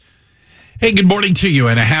Hey, good morning to you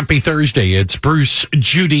and a happy Thursday. It's Bruce,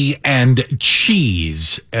 Judy, and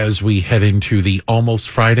Cheese as we head into the almost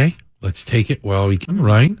Friday. Let's take it while we can,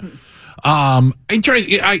 right? I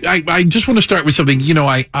just want to start with something. You know,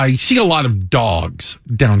 I see a lot of dogs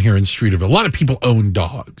down here in Streeterville. A lot of people own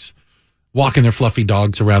dogs, walking their fluffy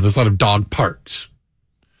dogs around. There's a lot of dog parks.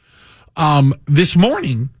 This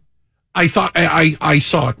morning, I thought I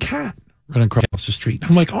saw a cat running across the street.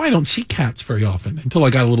 I'm like, I don't see cats very often until I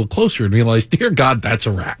got a little closer and realized, dear God, that's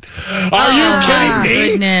a rat. Are you kidding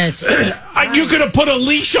me? Goodness. You could have put a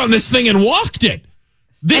leash on this thing and walked it.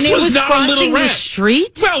 This was not a little rat. The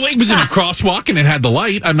street? Well, it was in a crosswalk and it had the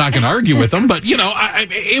light. I'm not going to argue with them, but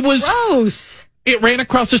it was gross. It ran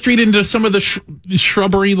across the street into some of the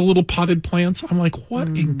shrubbery, the little potted plants. I'm like, what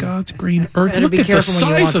in God's green earth? Look at the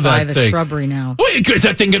size of that thing. The shrubbery now. Wait, is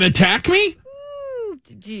that thing going to attack me?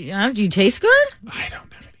 Do you taste good? I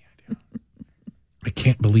don't have any idea. I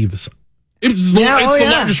can't believe this. It's the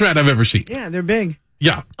largest rat I've ever seen. Yeah, they're big.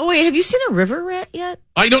 Yeah. Oh, wait, have you seen a river rat yet?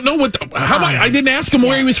 I don't know I didn't ask him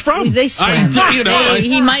where he was from. They swim.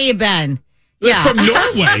 He might have been. Yeah. From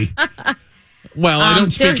Norway. Well, I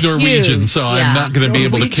don't speak Norwegian, huge. so I'm not going to be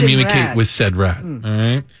able to communicate rat. with said rat. All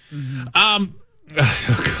right. Oh,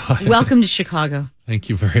 God. Welcome to Chicago. Thank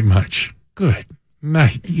you very much. Good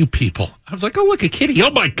night, you people. I was like, oh, look, a kitty.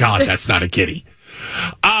 Oh, my God, that's not a kitty.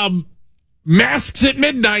 Masks at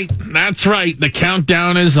midnight. That's right. The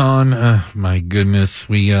countdown is on. My goodness.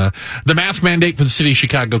 The mask mandate for the city of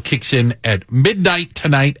Chicago kicks in at midnight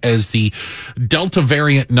tonight as the Delta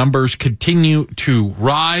variant numbers continue to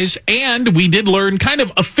rise. And we did learn kind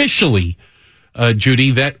of officially,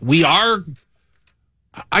 Judy, that we are,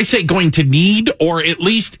 I say, going to need, or at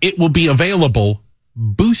least it will be available,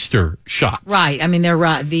 booster shots. Right. I mean, the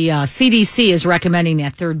CDC is recommending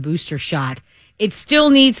that third booster shot. It still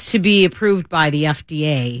needs to be approved by the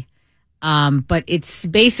FDA, but it's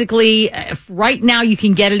basically right now you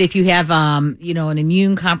can get it if you have, an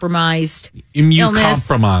immune-compromised illness.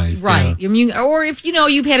 Right. Yeah. Or if,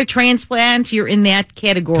 you've had a transplant, you're in that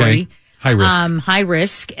category. Okay. High risk. High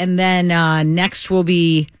risk. And then next will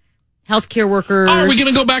be healthcare workers. Oh, are we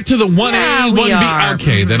going to go back to the 1A, 1B?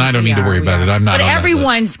 Okay, then I don't need to worry about it. I'm not. But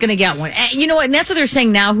everyone's going to get one. You know what? And that's what they're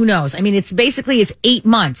saying now. Who knows? I mean, it's 8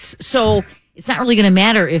 months. So it's not really going to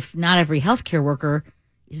matter if not every healthcare worker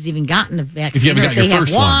has even gotten a vaccine. If you haven't got your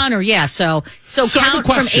first one. So count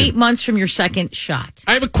from 8 months from your second shot.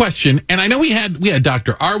 I have a question, and I know we had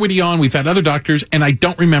Dr. Arwady on. We've had other doctors, and I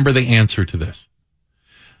don't remember the answer to this.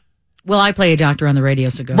 Well, I play a doctor on the radio,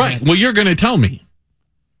 so go ahead. Well, you're going to tell me.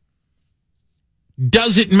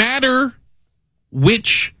 Does it matter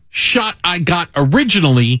which shot I got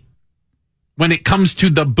originally when it comes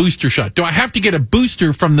to the booster shot? Do I have to get a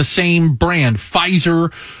booster from the same brand?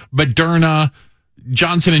 Pfizer, Moderna,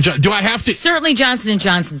 Johnson & Johnson? Do I have to? Certainly Johnson &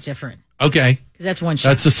 Johnson's different. Okay. Because that's one shot.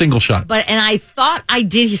 That's a single shot. And I thought I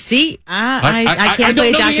did. You see, I can't play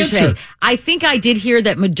a doctor today. I think I did hear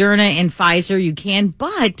that Moderna and Pfizer you can,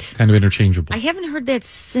 but kind of interchangeable. I haven't heard that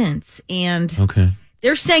since. And okay.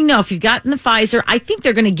 They're saying no, if you've gotten the Pfizer, I think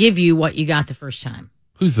they're going to give you what you got the first time.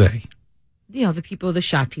 Who's they? The people, the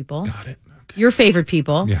shot people. Got it. Okay. Your favorite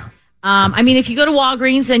people. Yeah. I mean, if you go to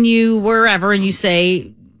Walgreens and wherever and you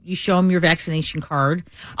say, you show them your vaccination card.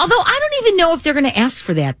 Although I don't even know if they're going to ask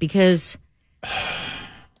for that because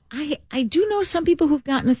I do know some people who've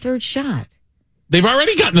gotten a third shot. They've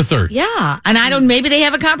already gotten the third. Yeah. And maybe they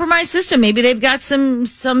have a compromised system. Maybe they've got some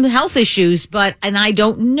health issues, and I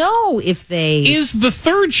don't know if they. Is the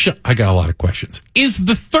third shot, I got a lot of questions. Is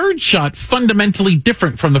the third shot fundamentally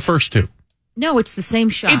different from the first two? No, it's the same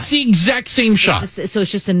shot. It's the exact same shot. So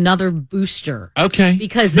it's just another booster. Okay.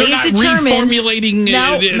 Because they're they've not determined.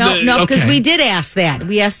 Reformulating. No, because we did ask that.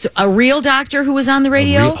 We asked a real doctor who was on the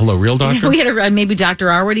radio. Real doctor? We had maybe Dr.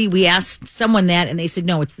 Arwady. We asked someone that, and they said,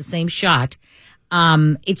 no, it's the same shot.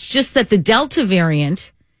 It's just that the Delta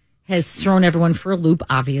variant has thrown everyone for a loop,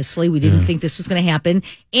 obviously. We didn't think this was going to happen.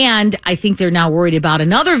 And I think they're now worried about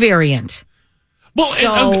another variant. Well,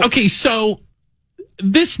 so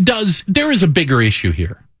there is a bigger issue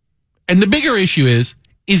here. And the bigger issue is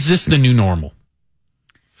this the new normal?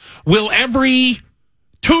 Will every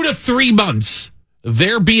 2 to 3 months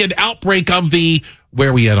there be an outbreak of where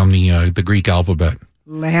are we at on the Greek alphabet?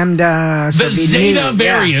 Lambda, the Zeta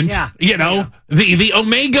variant, the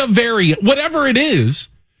Omega variant, whatever it is,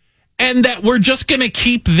 and that we're just going to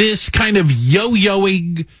keep this kind of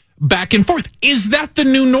yo-yoing back and forth. Is that the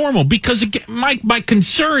new normal? Because again, my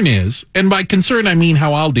concern is, and by concern I mean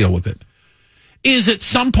how I'll deal with it, is at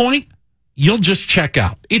some point you'll just check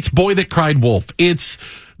out. It's boy that cried wolf. It's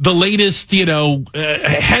the latest,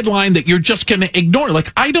 headline that you're just going to ignore.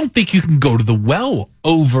 Like, I don't think you can go to the well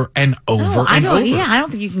over and over and over. Yeah, I don't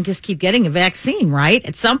think you can just keep getting a vaccine, right?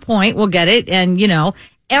 At some point, we'll get it, and,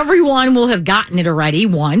 everyone will have gotten it already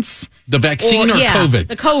once. The vaccine or COVID?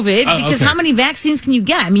 The COVID, because how many vaccines can you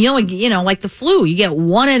get? I mean, like the flu, you get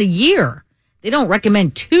one in a year. They don't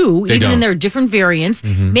recommend two, in their different variants.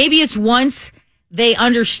 Mm-hmm. Maybe it's once they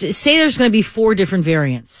say there's going to be 4 different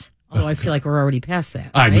variants. Although I feel like we're already past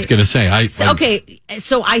that. Right? I was going to say.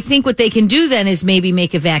 So I think what they can do then is maybe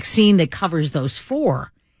make a vaccine that covers those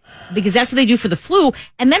 4. Because that's what they do for the flu.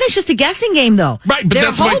 And then it's just a guessing game, though. Right, but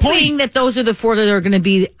that's my point. They're hoping that those are the 4 that are going to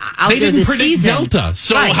be out there this season. They didn't predict Delta.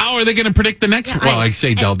 So how are they going to predict the next one? Well, I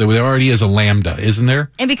say Delta. There already is a Lambda, isn't there?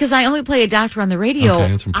 And because I only play a doctor on the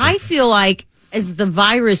radio, I feel like as the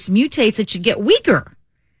virus mutates, it should get weaker.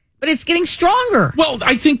 But it's getting stronger. Well,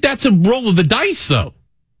 I think that's a roll of the dice, though.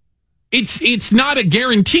 It's not a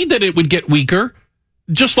guarantee that it would get weaker,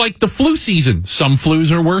 just like the flu season. Some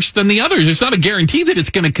flus are worse than the others. It's not a guarantee that it's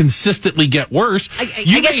going to consistently get worse.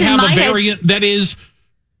 You may have a variant that is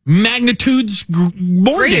magnitudes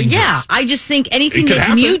more dangerous. Yeah, I just think anything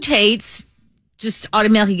that mutates just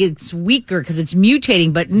automatically gets weaker because it's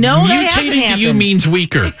mutating. But no, that hasn't happened. Mutating to you means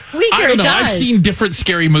weaker. I don't know. I've seen different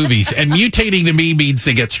scary movies, and mutating to me means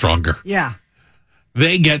they get stronger. Yeah.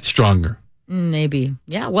 They get stronger. Maybe.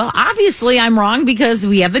 Yeah. Well, obviously I'm wrong because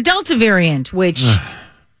we have the Delta variant, which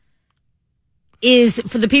is,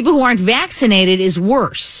 for the people who aren't vaccinated, is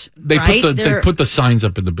worse. They put the signs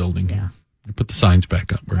up in the building. Yeah. They put the signs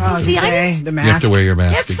back up. The mask. You have to wear your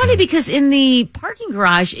mask. That's funny because in the parking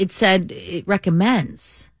garage it said it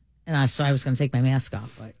recommends. And so I was going to take my mask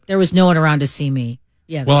off, but there was no one around to see me.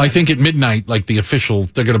 Yeah. Well, I think at midnight, like the official,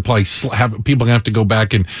 they're going to probably have people have to go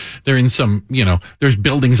back, and they're in some, there's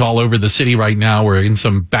buildings all over the city right now where in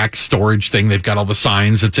some back storage thing, they've got all the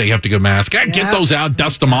signs that say you have to go mask. Get those out,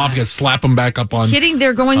 dust them off, slap them back up on. Kidding,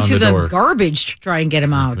 they're going through the garbage to try and get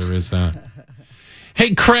them out. There is that.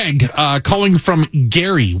 Hey, Craig, calling from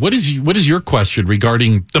Gary. What is your question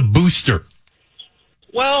regarding the booster?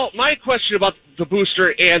 Well, my question about the booster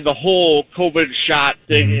and the whole COVID shot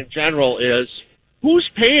thing in general is, who's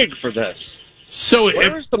paying for this? So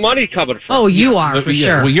where's the money coming from? Oh, you are, for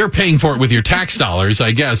sure. Well, you're paying for it with your tax dollars,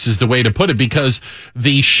 I guess, is the way to put it, because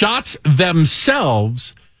the shots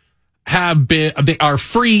themselves they are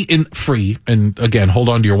free. And again, hold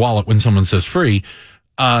on to your wallet when someone says free.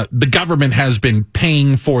 The government has been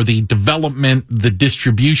paying for the development, the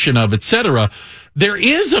distribution of, et cetera. There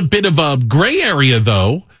is a bit of a gray area,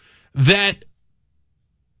 though, that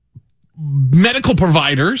medical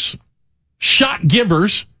providers, shot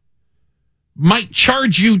givers, might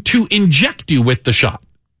charge you to inject you with the shot.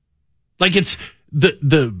 Like it's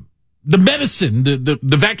the medicine, the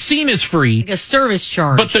vaccine is free. Like a service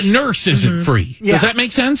charge. But the nurse isn't free. Yeah. Does that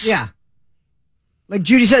make sense? Yeah. Like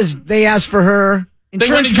Judy says, they asked for her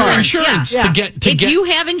insurance card. Insurance to get. If you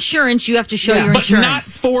have insurance, you have to show your insurance. But not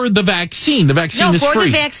for the vaccine. The vaccine is free. No, for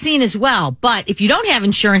the vaccine as well. But if you don't have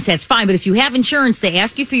insurance, that's fine. But if you have insurance, they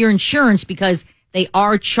ask you for your insurance because they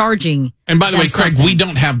are charging. And by the way, Craig, we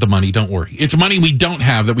don't have the money. Don't worry. It's money we don't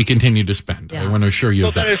have that we continue to spend. Yeah. I want to assure you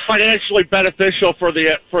of that. So that is financially beneficial for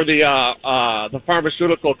the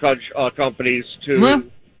pharmaceutical companies to. Well,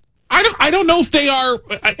 I don't know if they are,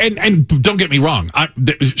 and don't get me wrong.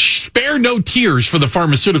 Spare no tears for the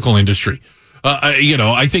pharmaceutical industry.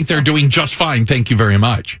 I think they're doing just fine. Thank you very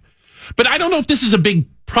much. But I don't know if this is a big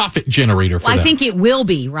profit generator for them. I think it will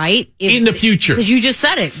be, right? In the future. Because you just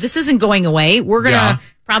said it. This isn't going away. We're going to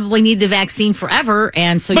probably need the vaccine forever.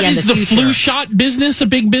 And so, but is the flu shot business a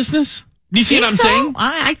big business? Do you see what I'm saying?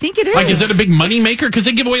 I think it is. Like, is it a big moneymaker? Because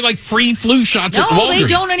they give away like free flu shots at Walgreens. No, they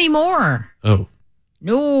don't anymore. Oh.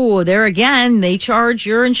 No, they charge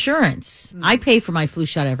your insurance. I pay for my flu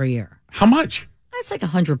shot every year. How much? It's like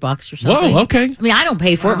 $100 or something. Whoa, okay. I mean, I don't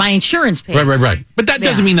pay for it. My insurance pays. Right. But that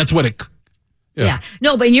doesn't mean that's what it. Yeah.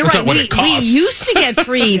 No, but you're right. We used to get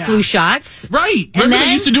free flu shots. Right. Remember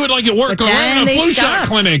they used to do it like at work. Or we're in a flu shot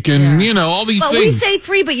clinic and, all these things. But we say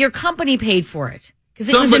free, but your company paid for it. Because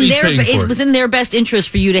it was in their best interest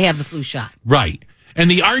for you to have the flu shot. Right.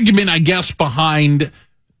 And the argument, I guess, behind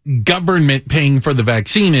government paying for the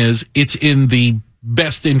vaccine is it's in the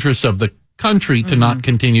best interest of the country to not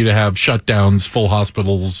continue to have shutdowns, full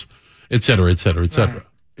hospitals, et cetera, et cetera, et cetera,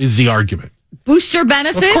 is the argument. Booster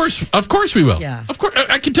benefits? Of course we will. Yeah. Of course,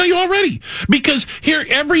 I can tell you already. Because here,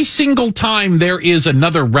 every single time there is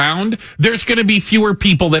another round, there's going to be fewer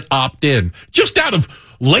people that opt in. Just out of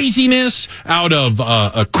laziness, out of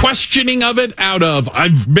a questioning of it, out of,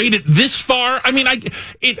 I've made it this far. I mean,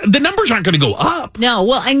 the numbers aren't going to go up. No,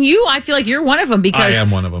 well, and I feel like you're one of them because I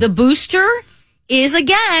am one of them. The booster is,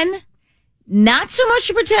 again, not so much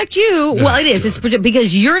to protect you. Well, it is. It's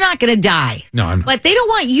because you're not going to die. No, but they don't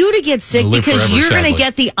want you to get sick because forever, you're going to sadly.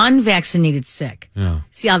 get the unvaccinated sick. Yeah.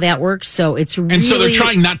 See how that works? So it's really... And so they're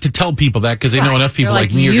trying not to tell people that because they know enough people They're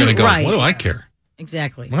like me are going to go, right. what do I care?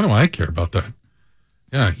 Exactly. Why do I care about that?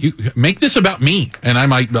 Yeah, you make this about me, and I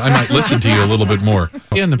might listen to you a little bit more.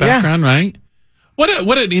 Yeah, in the background, right?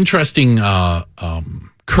 What an interesting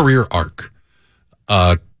career arc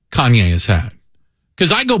Kanye has had.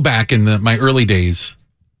 Because I go back in my early days,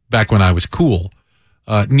 back when I was cool.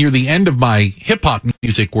 Near the end of my hip hop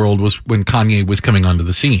music world was when Kanye was coming onto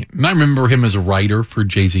the scene, and I remember him as a writer for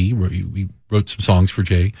Jay-Z. We wrote some songs for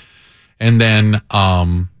Jay, and then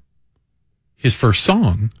his first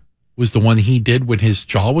song was the one he did when his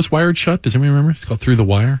jaw was wired shut. Does anyone remember? It's called Through the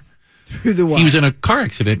Wire. Through the Wire. He was in a car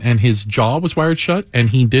accident and his jaw was wired shut, and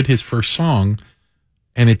he did his first song.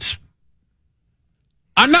 And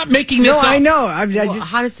I'm not making this up. I know.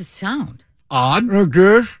 How does it sound? Odd.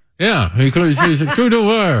 Okay. Yeah. He's through the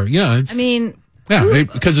wire. Yeah. I mean... Yeah,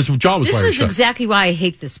 because his jaw was wired shut. This is exactly why I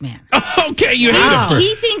hate this man. Okay, you hate him.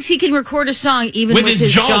 He thinks he can record a song even with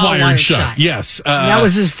his jaw wired shut. Yes. That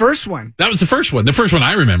was his first one. That was the first one. The first one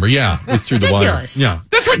I remember, was Through the Wire. Ridiculous. Yeah.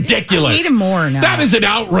 That's ridiculous. I hate him more now. That is an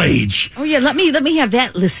outrage. Oh, yeah, let me have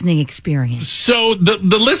that listening experience. So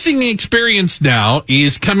the listening experience now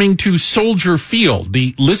is coming to Soldier Field.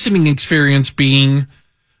 The listening experience being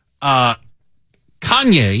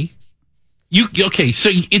Kanye. Okay, so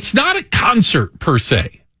it's not a concert per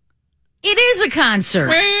se. It is a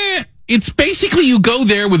concert. It's basically you go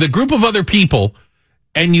there with a group of other people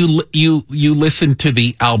and you listen to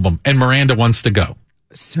the album, and Miranda wants to go.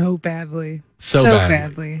 So badly. So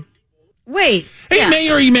badly. Wait. He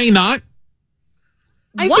may or he may not.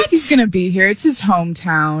 I think he's going to be here. It's his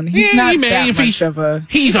hometown. He's not that much of a...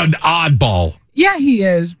 He's an oddball. Yeah, he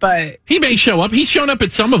is, but... He may show up. He's shown up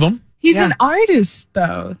at some of them. He's an artist,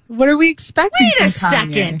 though. What are we expecting Wait from a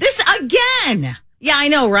Kanye? second. This again. Yeah, I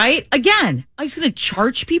know, right? Again. Oh, he's going to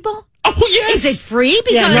charge people? Oh, yes. Is it free?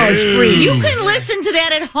 Because no, it's free. You can listen to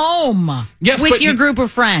that at home with your group of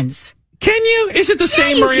friends. Can you? Is it the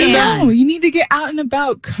same, you Miranda? can. No, you need to get out and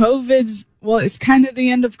about. COVID's... Well, it's kind of the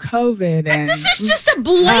end of COVID. And This is just a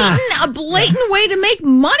blatant way to make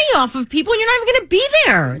money off of people, and you're not even going to be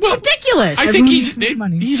there. It's ridiculous. I think Everyone needs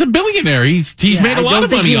money. he's a billionaire. He's made a lot of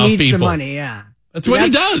money off people. The money, yeah. That's what he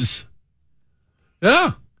does.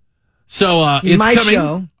 Yeah. So it's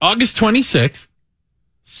coming August 26th.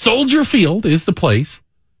 Soldier Field is the place.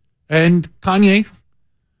 And Kanye.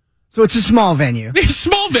 So it's a small venue.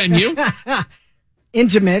 Small venue.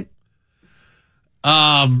 Intimate.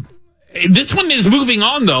 This one is moving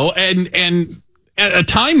on, though, and at a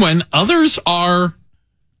time when others are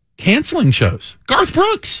canceling shows. Garth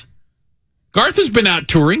Brooks. Garth has been out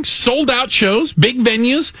touring, sold out shows, big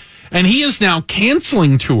venues, and he is now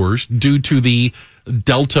canceling tours due to the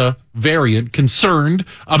Delta variant, concerned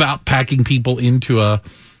about packing people into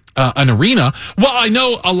an arena. Well, I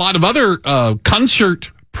know a lot of other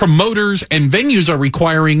concert promoters and venues are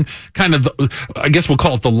requiring kind of, I guess we'll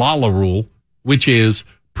call it the Lala rule, which is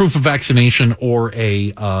proof of vaccination or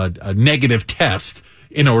a negative test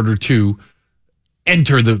in order to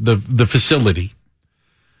enter the facility.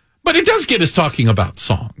 But it does get us talking about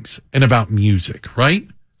songs and about music, right?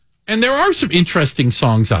 And there are some interesting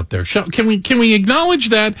songs out there. Can we acknowledge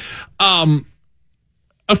that?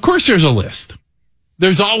 Of course, there's a list.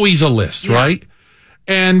 There's always a list, right?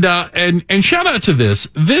 And shout out to this.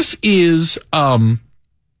 This is the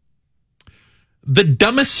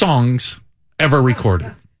dumbest songs ever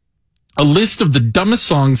recorded. A list of the dumbest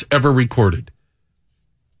songs ever recorded.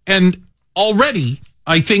 And already,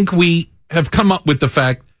 I think we have come up with the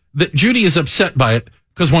fact that Judy is upset by it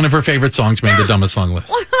because one of her favorite songs made the dumbest song list.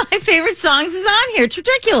 One of my favorite songs is on here. It's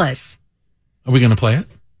ridiculous. Are we going to play it?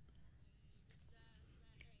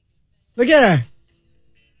 Look at her.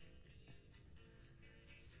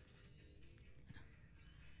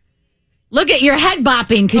 Look at your head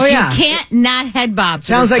bopping because you can't not head bop.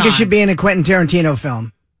 Sounds like it should be in a Quentin Tarantino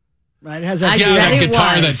film. Right? It has that that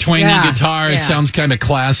guitar, that twangy guitar. Yeah. It sounds kind of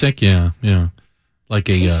classic. Yeah. Like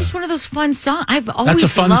it's just one of those fun songs. That's a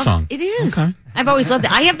fun song. It is. Okay. I've always loved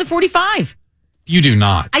it. I have the 45. You do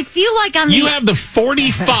not. I feel like You have the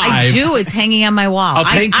 45. I do. It's hanging on my wall.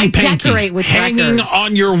 I decorate with hanging records.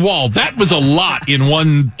 on your wall. That was a lot in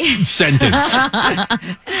one sentence. What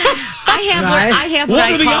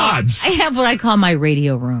are the odds? I have what I call my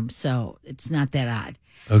radio room, so it's not that odd.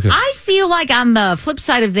 Okay. I feel like on the flip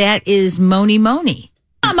side of that is Moni Moni.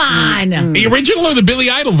 Come on. The original or the Billy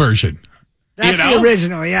Idol version? That's the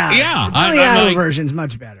original, yeah. Yeah. The Billy Idol version's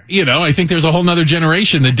much better. I think there's a whole nother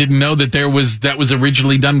generation that didn't know that that was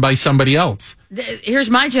originally done by somebody else.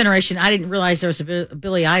 Here's my generation. I didn't realize there was a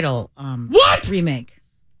Billy Idol remake.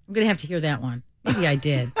 I'm going to have to hear that one. Maybe I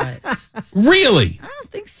did, but... Really? I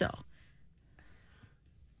don't think so.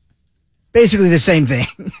 Basically the same thing.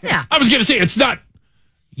 Yeah. I was going to say, it's not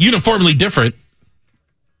uniformly different.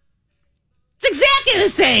 It's exactly the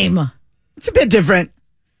same. It's a bit different.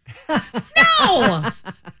 No.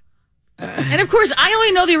 And of course, I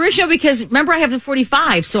only know the original because remember I have the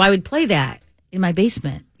 45, so I would play that in my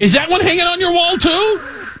basement. Is that one hanging on your wall too?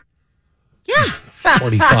 Yeah.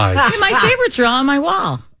 45. My favorites are all on my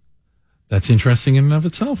wall. That's interesting in and of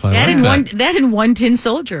itself. That and one Tin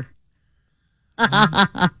Soldier.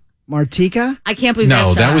 Martika? I can't believe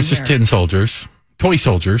No, that was just Tin Soldiers. Toy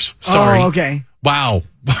Soldiers. Sorry. Oh, okay. Wow.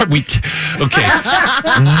 Okay.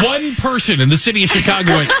 One person in the city of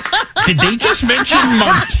Chicago went, did they just mention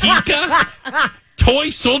Martika? Toy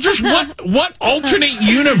Soldiers? What alternate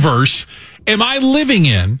universe am I living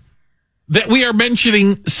in that we are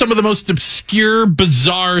mentioning some of the most obscure,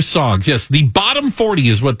 bizarre songs? Yes, the bottom 40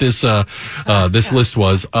 is what this list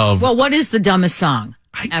was of. Well, what is the dumbest song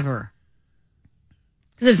ever?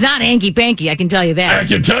 Because it's not Hanky Panky, I can tell you that. I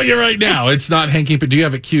can tell you right now, it's not Hanky Panky. Do you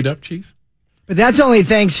have it queued up, Cheese? But that's only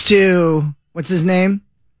thanks to, what's his name?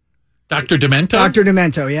 Dr. Demento? Dr.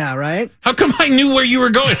 Demento, yeah, right? How come I knew where you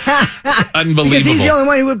were going? Unbelievable. Because he's the only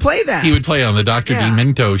one who would play that. He would play on the Dr.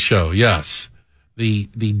 Demento show, yes. The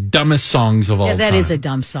dumbest songs of all time. Yeah, that is a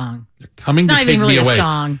dumb song. They're coming it's to not take even really me away. A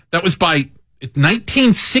song. That was by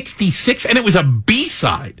 1966, and it was a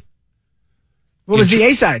B-side. What was the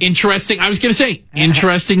A-side? Interesting. I was going to say,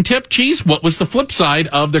 interesting tip, Cheese. What was the flip side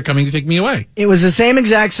of They're Coming to Take Me Away? It was the same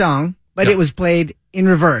exact song, but it was played in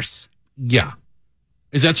reverse. Yeah.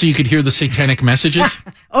 Is that so you could hear the satanic messages?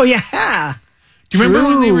 Oh, yeah. Do you remember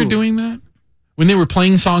when they were doing that? When they were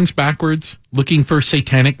playing songs backwards, looking for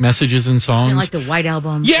satanic messages in songs? Like the White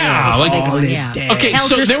Album? Yeah. Okay,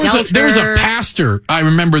 so there was a pastor, I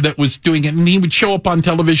remember, that was doing it, and he would show up on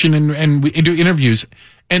television and do interviews.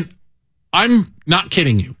 And I'm not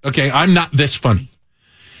kidding you, okay? I'm not this funny.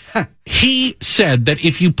 He said that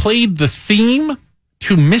if you played the theme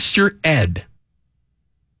to Mr. Ed,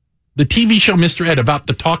 the TV show Mr. Ed about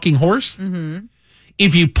the talking horse,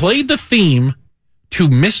 if you played the theme to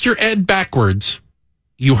Mr. Ed backwards,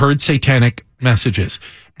 you heard satanic messages.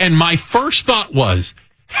 And my first thought was,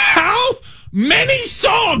 how many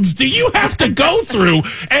songs do you have to go through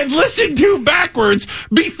and listen to backwards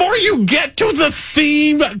before you get to the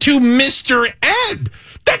theme to Mr. Ed?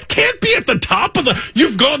 That can't be at the top of the...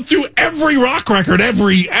 You've gone through every rock record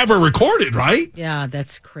ever recorded, right? Yeah,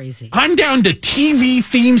 that's crazy. I'm down to TV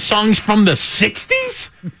theme songs from the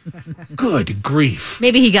 60s? Good grief.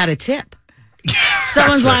 Maybe he got a tip.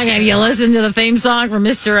 Someone's like, have you listened to the theme song from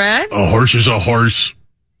Mr. Ed? A horse is a horse.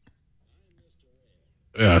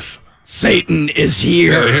 Yes. Satan is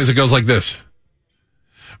here. Yeah, it goes like this.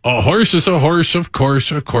 A horse is a horse, of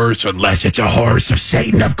course, unless it's a horse of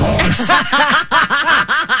Satan, of course. Okay,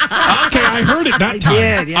 I heard it that time.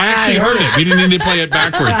 I actually heard it. We didn't need to play it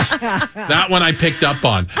backwards. That one I picked up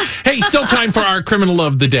on. Hey, still time for our criminal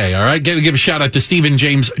of the day, all right? Got to give a shout out to Stephen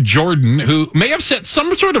James Jordan, who may have set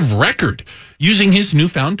some sort of record using his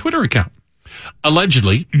newfound Twitter account.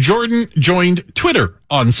 Allegedly, Jordan joined Twitter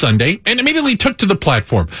on Sunday and immediately took to the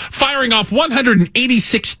platform, firing off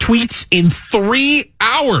 186 tweets in 3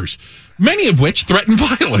 hours, many of which threatened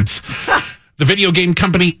violence. The video game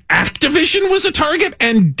company Activision was a target,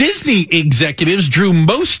 and Disney executives drew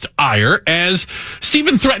most ire as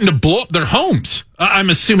Stephen threatened to blow up their homes.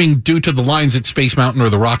 I'm assuming due to the lines at Space Mountain or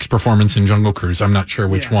The Rock's performance in Jungle Cruise. I'm not sure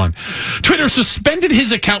which one. Twitter suspended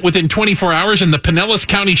his account within 24 hours, and the Pinellas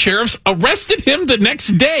County sheriffs arrested him the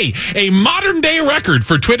next day. A modern-day record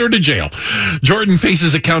for Twitter to jail. Jordan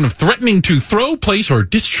faces a count of threatening to throw, place, or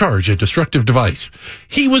discharge a destructive device.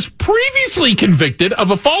 He was previously convicted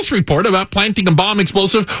of a false report about planting a bomb,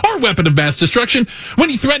 explosive, or weapon of mass destruction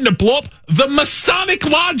when he threatened to blow up the Masonic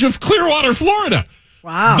Lodge of Clearwater, Florida.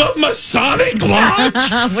 Wow. The Masonic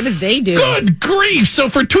Lodge? What did they do? Good grief. So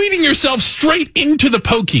for tweeting yourself straight into the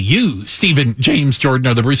pokey, you, Stephen James Jordan,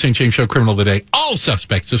 are the Bruce St. James Show criminal of the day. All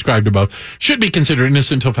suspects described above should be considered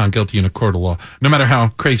innocent until found guilty in a court of law, no matter how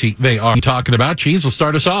crazy they are. Talking about, Cheese will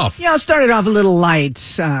start us off. Yeah, I'll start it off a little light.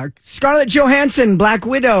 Scarlett Johansson, Black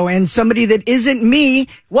Widow, and somebody that isn't me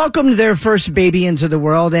welcomed their first baby into the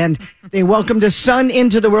world, and they welcomed a son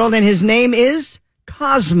into the world, and his name is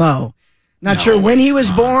Cosmo. Not sure when he was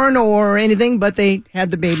born or anything, but they had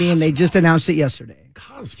the baby and they just announced it yesterday.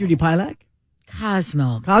 Judy Pilak?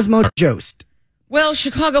 Cosmo Jost. Well,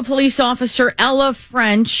 Chicago police officer Ella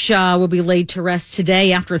French will be laid to rest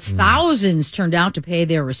today after thousands turned out to pay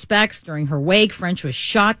their respects. During her wake, French was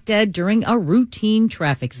shot dead during a routine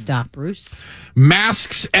traffic stop, Bruce.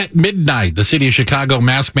 Masks at midnight. The city of Chicago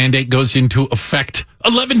mask mandate goes into effect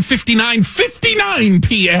 11:59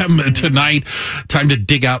 p.m. tonight. Time to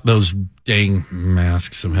dig out those dang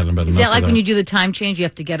masks. I'm having about Is that like when you do the time change, you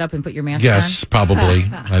have to get up and put your mask on? Yes, probably.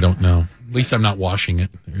 I don't know. At least I'm not washing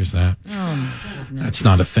it. There's that. Oh, my goodness. That's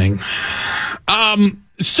not a thing.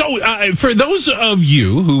 So for those of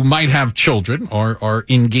you who might have children or are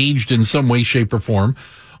engaged in some way, shape, or form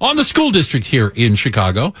on the school district here in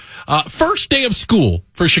Chicago, first day of school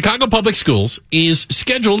for Chicago Public Schools is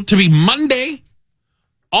scheduled to be Monday,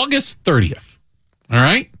 August 30th. All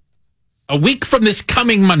right? A week from this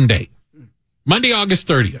coming Monday, August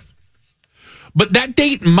 30th. But that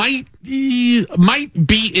date might be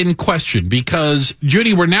in question because,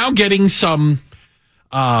 Judy, we're now getting some,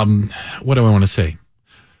 what do I want to say?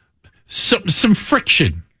 Some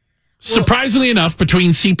friction, surprisingly enough,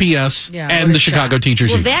 between CPS and the Chicago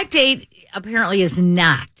Teachers Union. Well, that date apparently is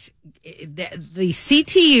not. The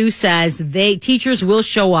CTU says teachers will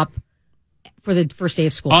show up for the first day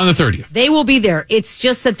of school. On the 30th. They will be there. It's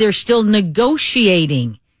just that they're still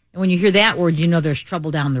negotiating. And when you hear that word, you know there's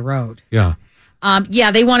trouble down the road. Yeah.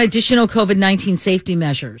 They want additional COVID-19 safety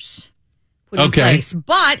measures put in place.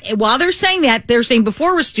 But while they're saying that, they're saying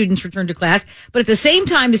before students return to class, but at the same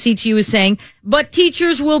time, the CTU is saying, but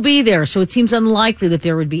teachers will be there. So it seems unlikely that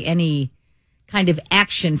there would be any kind of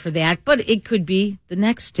action for that, but it could be the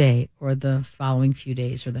next day or the following few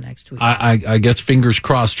days or the next week. I guess fingers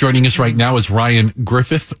crossed. Joining us right now is Ryan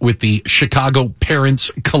Griffith with the Chicago Parents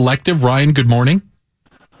Collective. Ryan, good morning.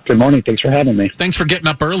 Good morning. Thanks for having me. Thanks for getting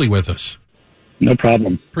up early with us. No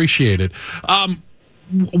problem. Appreciate it.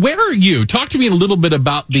 Where are you? Talk to me a little bit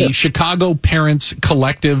about the Chicago Parents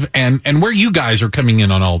Collective and where you guys are coming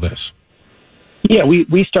in on all this. Yeah,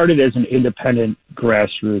 we started as an independent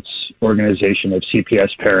grassroots organization of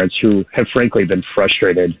CPS parents who have frankly been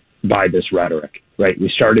frustrated by this rhetoric, right? We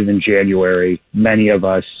started in January. Many of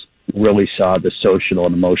us really saw the social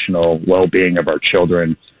and emotional well-being of our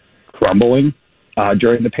children crumbling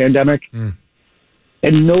during the pandemic.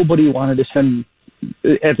 And nobody wanted to send,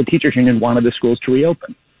 at the teachers union, wanted the schools to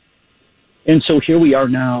reopen. And so here we are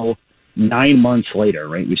now 9 months later,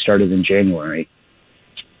 right? We started in January.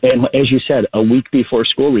 And as you said, a week before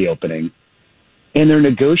school reopening, and they're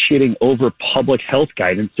negotiating over public health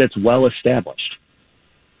guidance that's well established.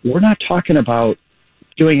 We're not talking about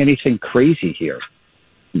doing anything crazy here.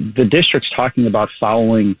 The district's talking about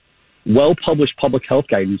following well-published public health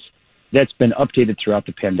guidance that's been updated throughout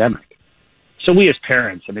the pandemic. So we as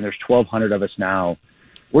parents, I mean, there's 1,200 of us now,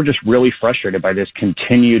 we're just really frustrated by this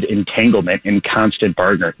continued entanglement and constant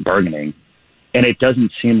bargaining. And it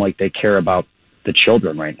doesn't seem like they care about the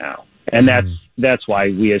children right now. And that's why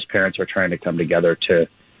we as parents are trying to come together to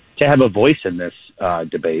have a voice in this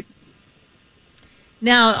debate.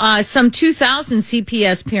 Now, some 2,000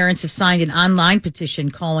 CPS parents have signed an online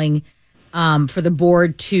petition calling for the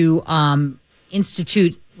board to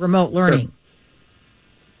institute remote learning. Sure.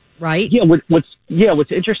 Right? Yeah.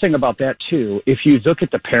 What's interesting about that too, if you look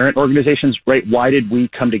at the parent organizations, right? Why did we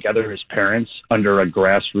come together as parents under a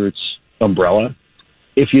grassroots umbrella?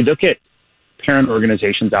 If you look at parent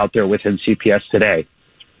organizations out there within CPS today,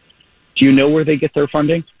 do you know where they get their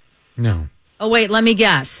funding? No. Oh, wait, let me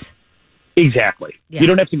guess. Exactly. Yeah. You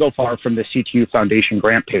don't have to go far from the CTU Foundation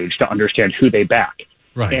grant page to understand who they back.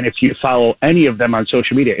 Right. And if you follow any of them on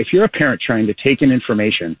social media, if you're a parent trying to take in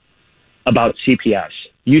information about CPS,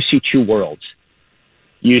 you see two worlds.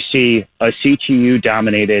 You see a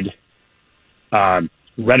CTU-dominated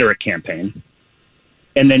rhetoric campaign,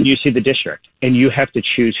 and then you see the district, and you have to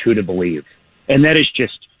choose who to believe. And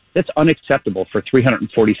that's unacceptable for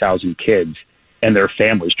 340,000 kids and their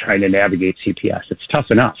families trying to navigate CPS. It's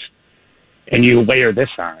tough enough. And you layer this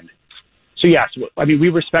on. So yes, I mean, we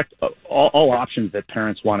respect all options that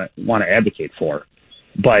parents want to advocate for,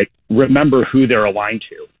 but remember who they're aligned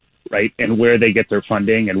to, right? And where they get their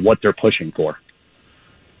funding and what they're pushing for.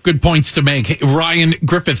 Good points to make. Hey, Ryan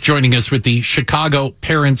Griffith joining us with the Chicago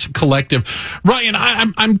Parents Collective. Ryan,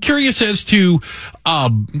 I'm curious as to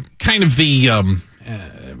kind of the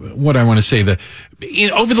what I want to say.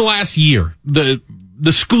 Over the last year, the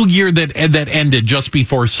school year that ended just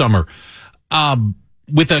before summer,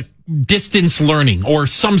 with a distance learning or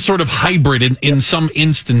some sort of hybrid in some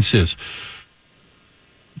instances.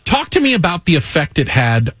 Talk to me about the effect it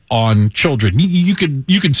had on children. You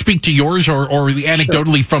could speak to yours or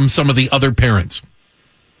anecdotally from some of the other parents.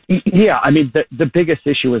 Yeah, I mean, the biggest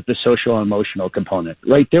issue was the social and emotional component,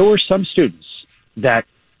 right? There were some students that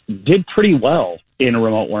did pretty well in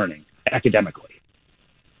remote learning academically.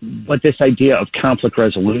 But this idea of conflict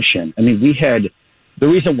resolution, I mean, the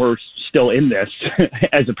reason we're still in this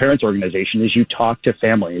as a parents organization is you talk to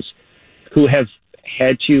families who have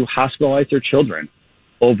had to hospitalize their children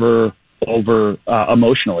over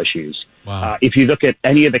emotional issues. Wow. If you look at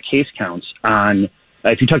any of the case counts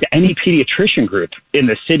if you talk to any pediatrician group in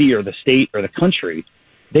the city or the state or the country,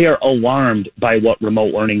 they are alarmed by what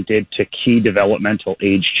remote learning did to key developmental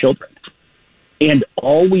age children. And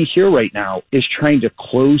all we hear right now is trying to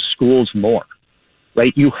close schools more,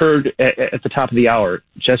 right? You heard at the top of the hour,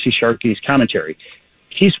 Jesse Sharkey's commentary.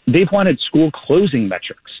 They've wanted school closing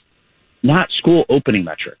metrics, not school opening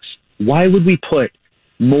metrics. Why would we put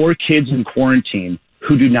more kids in quarantine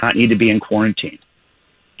who do not need to be in quarantine?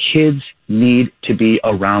 Kids need to be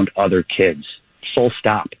around other kids, full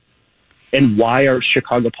stop. And why are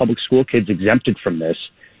Chicago public school kids exempted from this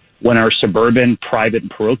when our suburban, private,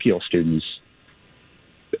 and parochial students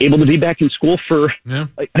able to be back in school for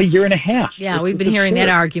a year and a half? Yeah, we've been hearing that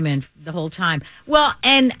argument the whole time. Well,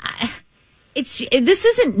 and this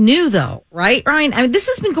isn't new though, right, Ryan? I mean, this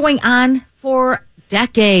has been going on for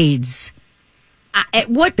decades. At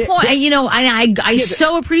what point, I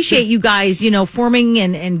so appreciate you guys, forming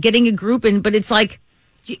and getting a group, but it's like,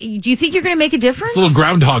 do you think you're going to make a difference? It's a little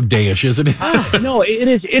Groundhog Day-ish, isn't it? No,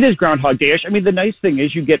 it is Groundhog Day-ish. I mean, the nice thing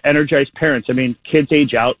is you get energized parents. I mean, kids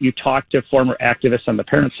age out. You talk to former activists on the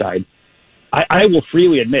parent side. I will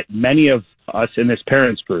freely admit many of us in this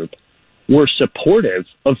parents group were supportive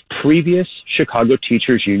of previous Chicago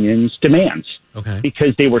Teachers Union's demands. Okay.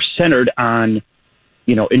 Because they were centered on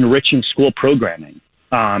enriching school programming.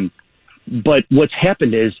 But what's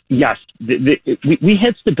happened is, yes, we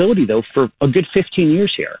had stability, though, for a good 15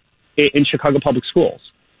 years here in Chicago public schools.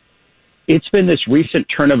 It's been this recent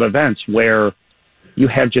turn of events where you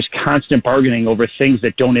have just constant bargaining over things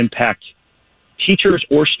that don't impact teachers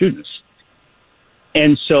or students.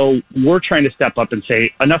 And so we're trying to step up and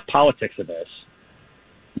say, enough politics of this.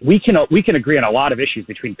 We can agree on a lot of issues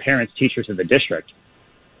between parents, teachers, and the district,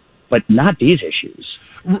 but not these issues.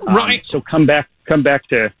 Right. So come back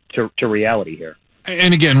to reality here.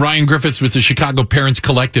 And again, Ryan Griffiths with the Chicago Parents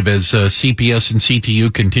Collective as CPS and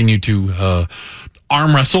CTU continue to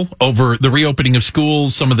arm wrestle over the reopening of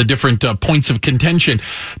schools, some of the different points of contention.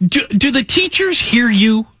 Do the teachers hear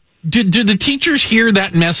you? Do the teachers hear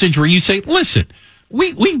that message where you say, listen,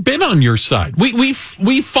 we've been on your side. We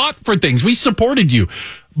fought for things. We supported you,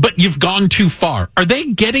 but you've gone too far. Are they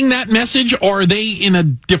getting that message, or are they in a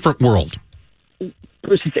different world?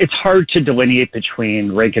 It's hard to delineate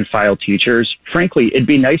between rank and file teachers. Frankly, it'd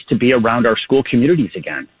be nice to be around our school communities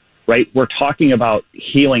again, right? We're talking about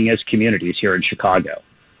healing as communities here in Chicago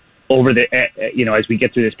over as we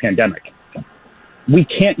get through this pandemic. We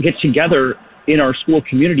can't get together in our school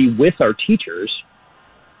community with our teachers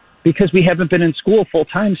because we haven't been in school full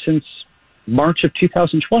time since March of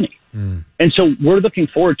 2020. And so we're looking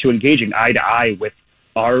forward to engaging eye to eye with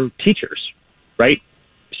our teachers, right?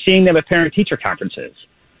 Seeing them at parent-teacher conferences,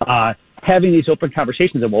 having these open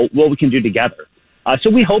conversations of what we can do together. So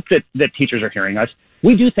we hope that teachers are hearing us.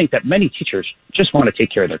 We do think that many teachers just want to take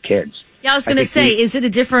care of their kids. Yeah, I was going to say, is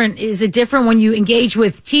it different when you engage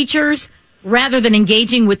with teachers rather than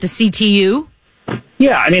engaging with the CTU?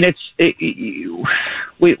 Yeah, I mean,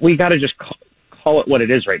 we got to just call it what it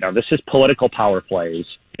is right now. This is political power plays,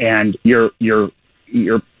 and you're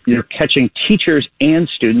catching teachers and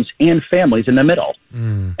students and families in the middle.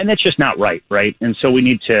 And that's just not right? And so we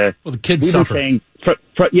need to... Well, the kids suffer. Saying,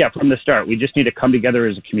 from the start, we just need to come together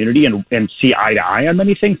as a community and see eye to eye on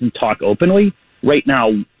many things and talk openly. Right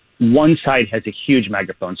now, one side has a huge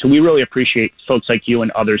megaphone. So we really appreciate folks like you and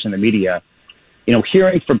others in the media,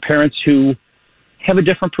 hearing from parents who have a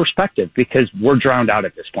different perspective, because we're drowned out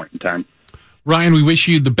at this point in time. Ryan, we wish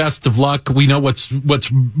you the best of luck. We know what's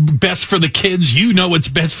best for the kids. You know what's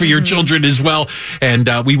best for your children as well. And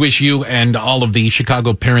we wish you and all of the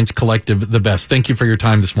Chicago Parents Collective the best. Thank you for your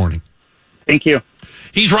time this morning. Thank you.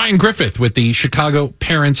 He's Ryan Griffith with the Chicago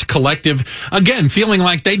Parents Collective. Again, feeling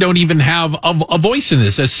like they don't even have a voice in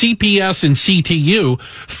this, as CPS and CTU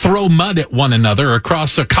throw mud at one another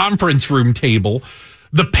across a conference room table.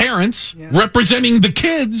 The parents representing the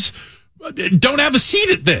kids don't have a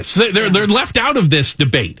seat at this. They're left out of this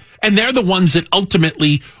debate, and they're the ones that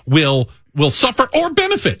ultimately will suffer or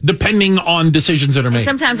benefit depending on decisions that are made. And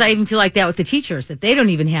sometimes I even feel like that with the teachers, that they don't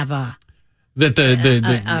even have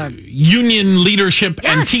the union leadership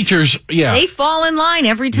and teachers, they fall in line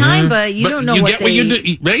every time, but you don't know what you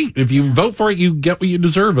do. Right? If you vote for it, you get what you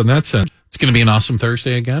deserve in that sense. It's going to be an awesome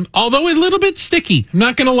Thursday again, although a little bit sticky. I'm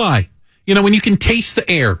not going to lie. You know, when you can taste the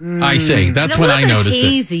air, I say, that's when I notice it.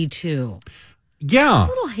 Hazy too. Yeah.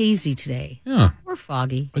 It's a little hazy today. Yeah. Or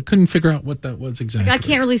foggy. I couldn't figure out what that was exactly. I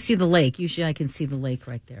can't really see the lake. Usually I can see the lake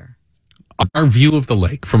right there. Our view of the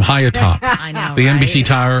lake from high atop. I know, the right? NBC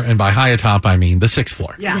Tower, and by high atop, I mean the 6th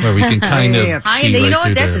floor. Yeah. Where we can kind of see you right know what?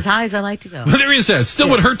 through That's there. as high as I like to go. Well, there is that. Still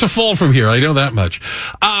would hurt to fall from here. I know that much.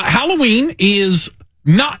 Halloween is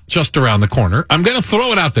not just around the corner. I'm going to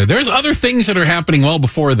throw it out there. There's other things that are happening well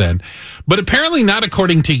before then, but apparently not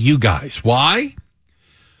according to you guys. Why?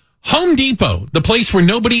 Home Depot, the place where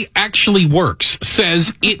nobody actually works,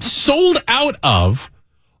 says it sold out of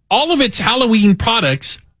all of its Halloween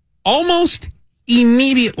products almost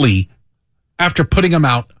immediately after putting them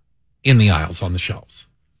out in the aisles on the shelves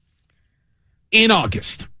in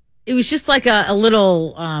August. It was just like a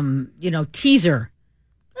little, teaser.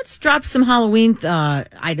 Let's drop some Halloween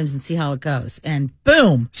items and see how it goes. And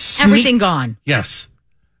boom, everything gone. Yes.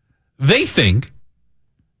 They think,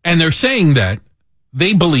 and they're saying that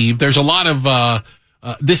they believe there's a lot of,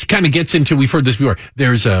 this kind of gets into, we've heard this before.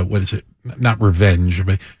 There's what is it? Not revenge,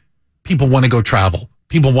 but people want to go travel.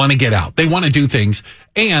 People want to get out. They want to do things.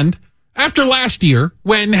 And after last year,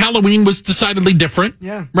 when Halloween was decidedly different,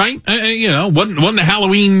 right? Wasn't the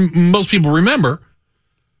Halloween most people remember.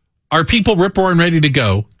 Are people rip-roaring ready to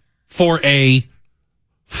go for a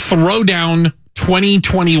throwdown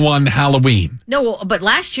 2021 Halloween? No, but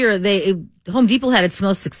last year, Home Depot had its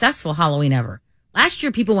most successful Halloween ever. Last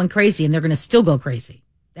year, people went crazy, and they're going to still go crazy.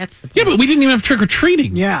 That's the point. Yeah, but we didn't even have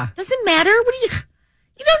trick-or-treating. Yeah. Doesn't matter.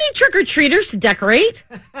 You don't need trick-or-treaters to decorate.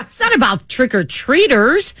 It's not about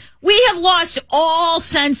trick-or-treaters. We have lost all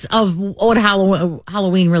sense of what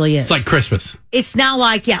Halloween really is. It's like Christmas. It's now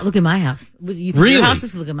like, look at my house. You think your house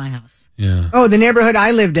is? Look at my house. Yeah. Oh, the neighborhood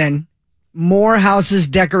I lived in, more houses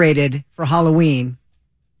decorated for Halloween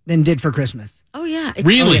than did for Christmas. Oh, yeah.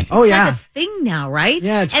 Really? It's like a thing now, right?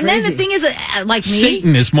 Yeah, it's and crazy. then the thing is, like me.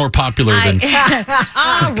 Satan is more popular than...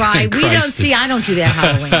 All right. I don't do that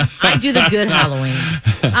Halloween. I do the good Halloween.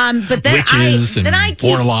 But then Witches and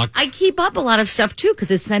warlocks. I keep up a lot of stuff, too, because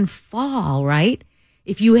it's then fall, right?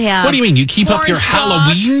 If you have... What do you mean? You keep up your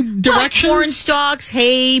stalks, Halloween directions? Corn stalks,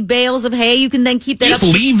 hay, bales of hay. You can then keep that Just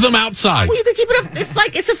up. leave them outside. Well, you can keep it up. It's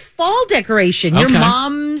like, it's a fall decoration. Your Okay.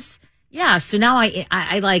 mom's... Yeah, so now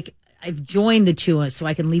I've joined the two so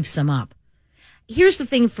I can leave some up. Here's the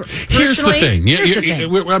thing. Here's the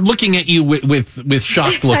thing. I'm looking at you with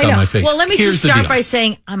shocked look on my face. Well, let me just start by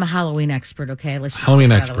saying I'm a Halloween expert, okay? Let's just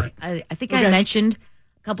Halloween expert. I think I mentioned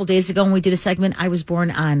a couple days ago when we did a segment, I was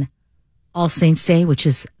born on All Saints Day, which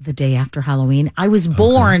is the day after Halloween. I was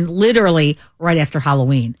born literally right after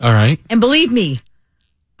Halloween. All right. And believe me,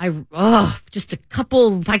 just a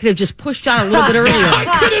couple, if I could have just pushed out a little bit earlier.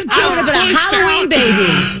 I would have been a Halloween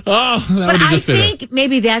baby. Oh, that would have just been it. I think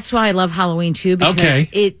maybe that's why I love Halloween too, because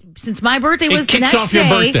since my birthday was the next day. It kicks off your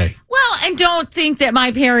birthday. Well, and don't think that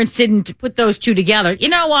my parents didn't put those two together. You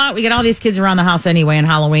know what? We got all these kids around the house anyway on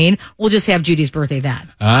Halloween. We'll just have Judy's birthday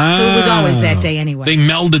then. So it was always that day anyway. They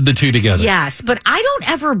melded the two together. Yes, but I don't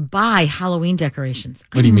ever buy Halloween decorations.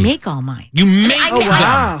 What do you mean? I make all mine. You make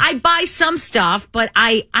I buy some stuff, but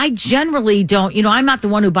I generally don't. I'm not the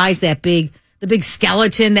one who buys the big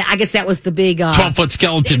skeleton. I guess that was the big 12-foot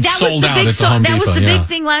skeleton sold out at the Home Depot. That was the big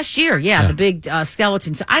thing last year. Yeah, the big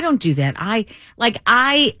skeleton. So I don't do that. I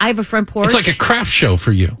have a front porch. It's like a craft show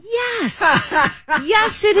for you. Yes.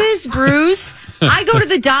 Yes, it is, Bruce. I go to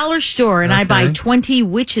the dollar store and I buy 20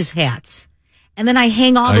 witches hats. And then I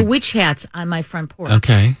hang all the witch hats on my front porch.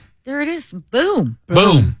 Okay. There it is. Boom.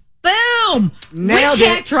 Boom. Boom. Nailed witch it.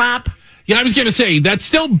 hat drop. Yeah, I was going to say, that's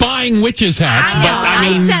still buying witches' hats. I know. But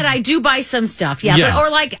I said I do buy some stuff. Yeah. Yeah.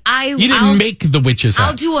 But, You didn't make the witches' hat.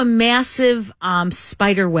 I'll do a massive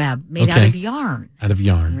spider web made out of yarn. Out of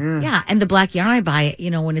yarn. Yeah. And the black yarn I buy,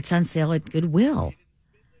 when it's on sale at Goodwill.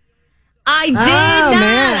 I did not.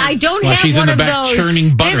 Man. I don't Well, have she's one in the of back those churning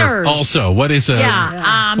spinners. butter. Also, what is a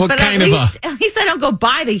what but kind at of least I don't go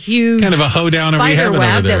buy the huge kind of a hoedown are we spider having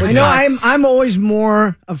web over there? that would I know cost- I'm always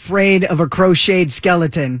more afraid of a crocheted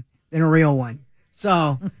skeleton than a real one.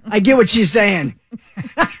 So I get what she's saying.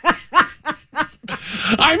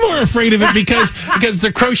 I'm more afraid of it because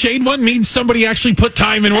the crocheted one means somebody actually put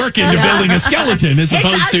time and work into building a skeleton as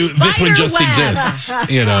opposed to this one just exists.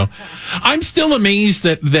 I'm still amazed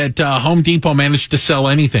that Home Depot managed to sell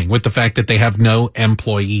anything with the fact that they have no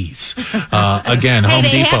employees. Again, Home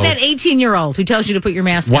they Depot. have that 18-year-old who tells you to put your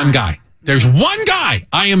mask on. One guy. There's one guy.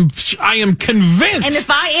 I am convinced. And if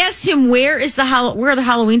I asked him where are the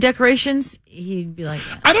Halloween decorations, he'd be like,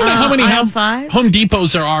 I don't know how many aisle 5? Home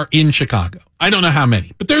Depots there are in Chicago. I don't know how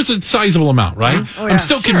many, but there's a sizable amount, right? Oh, yeah. I'm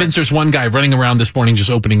still convinced there's one guy running around this morning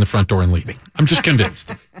just opening the front door and leaving. I'm just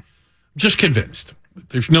convinced. Just convinced.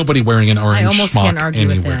 There's nobody wearing an orange almost smock can't argue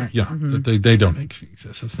with anywhere. that. Yeah, they don't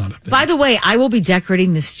exist. It's not a thing. By the way, I will be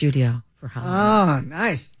decorating the studio for Halloween. Oh,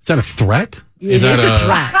 nice. Is that a threat? It is a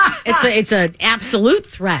threat. It's an absolute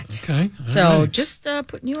threat. Okay. So just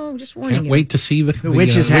putting you, just warning Can't you. wait to see the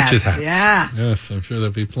witches' hats. hats. Yeah. Yes, I'm sure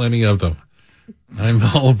there'll be plenty of them. I'm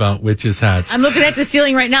all about witches' hats. I'm looking at the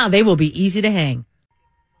ceiling right now. They will be easy to hang.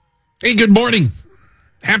 Hey, good morning.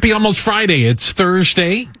 Happy almost Friday. It's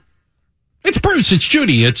Thursday. It's Bruce. It's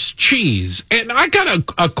Judy. It's Cheese. And I got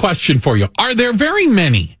a question for you. Are there very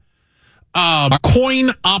many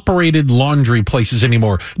coin-operated laundry places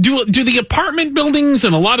anymore? Do the apartment buildings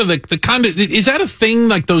and a lot of the kind of, is that a thing,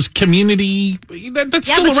 like those community, that's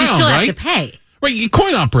still around, but you still right? have to pay. Right, you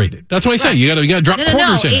coin-operated. That's why I say you got to drop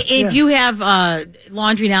quarters in it. If you have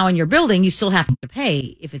laundry now in your building, you still have to pay.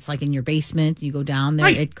 If it's like in your basement, you go down there,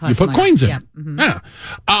 Right. it costs You put money. coins in. Yeah. Mhm.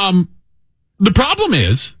 Yeah. The problem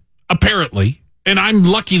is, apparently, and I'm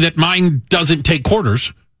lucky that mine doesn't take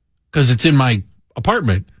quarters because it's in my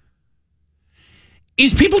apartment,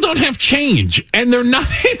 is people don't have change and they're not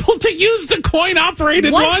able to use the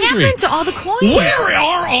coin-operated What laundry. happened to all the coins? Where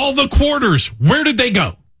are all the quarters? Where did they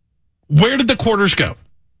go? Where did the quarters go?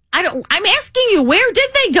 I'm asking you, where did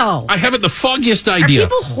they go? I haven't the foggiest Are idea.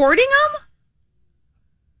 people hoarding them?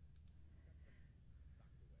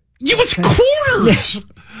 It's quarters.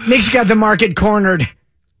 Nick's got the market cornered.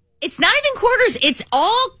 It's not even quarters. It's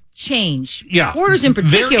all change. Yeah. Quarters in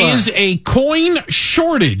particular. There is a coin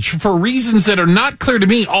shortage for reasons that are not clear to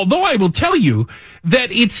me, although I will tell you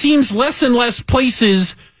that it seems less and less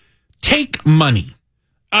places take money.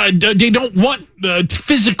 They don't want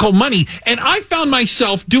physical money. And I found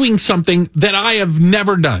myself doing something that I have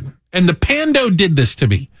never done. And the Pando did this to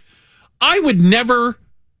me. I would never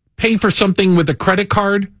pay for something with a credit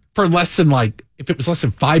card for less than if it was less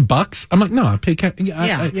than $5. I'm like, no, I pay cash.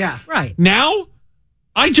 Yeah. Right. Now,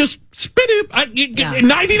 I just spit it.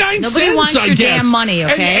 99 cents, Nobody wants I your guess. damn money,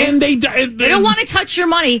 okay? And they don't want to touch your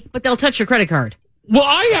money, but they'll touch your credit card. Well,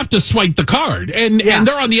 I have to swipe the card, and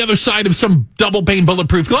they're on the other side of some double pane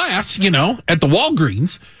bulletproof glass, at the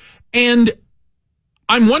Walgreens. And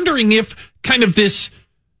I'm wondering if kind of this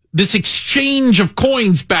exchange of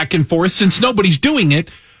coins back and forth, since nobody's doing it,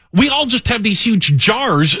 we all just have these huge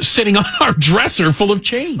jars sitting on our dresser full of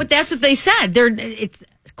change. But that's what they said.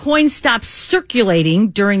 Coins stopped circulating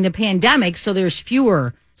during the pandemic, so there's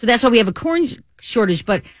fewer. So that's why we have a coin shortage.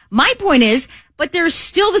 But my point is, but there's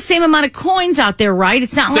still the same amount of coins out there, right?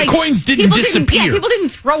 It's not the coins didn't disappear. People didn't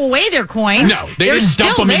throw away their coins. No, they didn't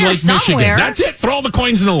dump them in Lake Michigan. That's it. Throw all the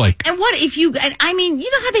coins in the lake. And what if you know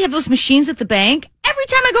how they have those machines at the bank? Every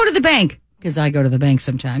time I go to the bank, because I go to the bank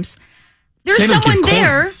sometimes, there's someone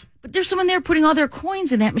there, but there's someone there putting all their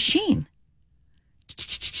coins in that machine.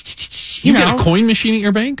 You get a coin machine at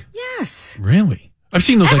your bank? Yes. Really? I've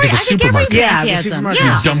seen those at the supermarket. The supermarket.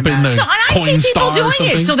 You dump in the coin I see star people or doing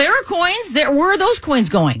something. it. So there are coins. Where are those coins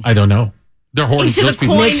going? I don't know. They're hoarding Into those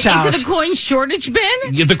people. the coin shortage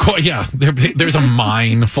bin? Yeah, there's a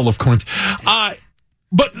mine full of coins.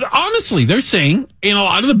 But honestly, they're saying in a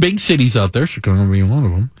lot of the big cities out there, Chicago being one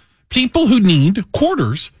of them, people who need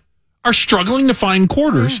quarters are struggling to find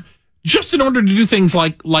quarters just in order to do things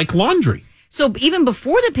like laundry. So even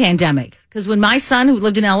before the pandemic, because when my son, who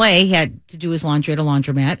lived in LA, had to do his laundry at a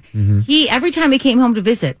laundromat, every time he came home to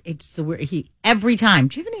visit, every time,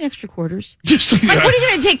 do you have any extra quarters? What are you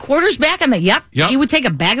going to take quarters back? I'm like, yep. He would take a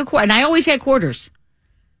bag of quarters, and I always had quarters.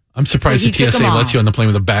 I'm surprised the TSA lets you on the plane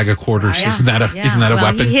with a bag of quarters. Isn't that a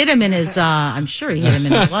weapon? He hid him in his, I'm sure he hid him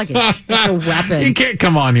in his luggage. It's a weapon. You can't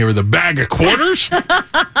come on here with a bag of quarters.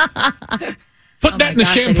 Put that in the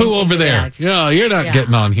shampoo over there. Yeah, you're not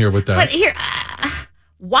getting on here with that. But here,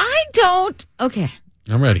 why don't... Okay.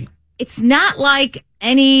 I'm ready. It's not like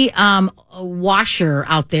any washer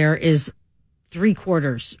out there is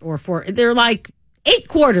 3/4 or 4. They're like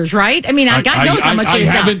 8/4, right? I mean, God knows how much it is.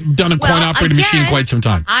 I haven't done a coin-operated machine in quite some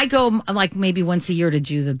time. I go like maybe once a year to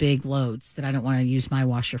do the big loads that I don't want to use my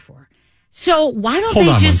washer for. So why don't Hold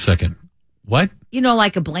they on just... 1 second. What?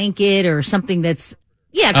 Like a blanket or something that's...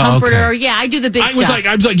 Yeah, comforter. Okay. Yeah, I do the big stuff.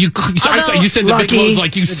 I thought you said the big loads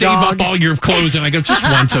like you save up all your clothes, and I go, just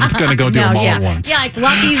once, I'm going to go do them all at once. Yeah, like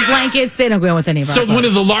Lucky's blankets, they don't go in with any of our clothes. One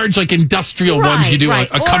of the large, like, industrial ones, you do a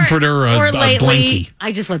comforter, a blankie.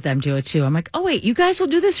 I just let them do it, too. I'm like, oh, wait, you guys will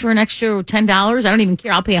do this for an extra $10? I don't even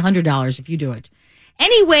care. I'll pay $100 if you do it.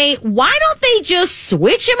 Anyway, why don't they just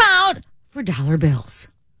switch them out for dollar bills?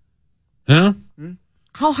 Huh?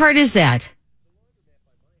 How hard is that?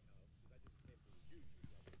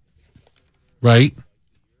 Right.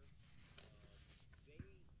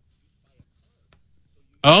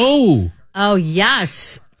 Oh,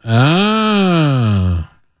 yes. The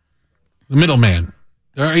middleman.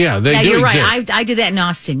 Yeah, they do you're exist. right. I did that in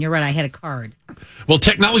Austin. You're right. I had a card. Well,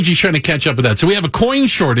 technology's trying to catch up with that. So we have a coin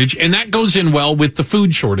shortage, and that goes in well with the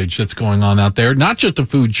food shortage that's going on out there. Not just the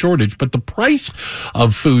food shortage, but the price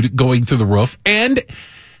of food going through the roof. And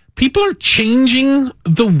people are changing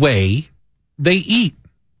the way they eat.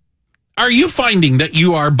 Are you finding that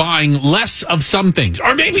you are buying less of some things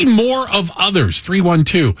or maybe more of others?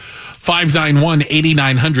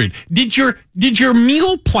 312-591-8900. Did your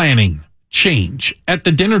meal planning change at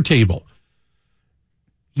the dinner table?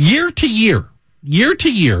 Year to year,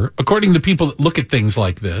 according to people that look at things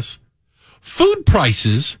like this, food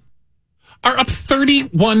prices are up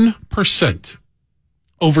 31%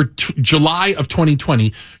 over July of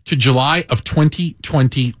 2020 to July of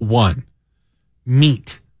 2021.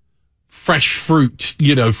 Meat, fresh fruit,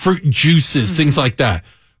 fruit juices, things like that,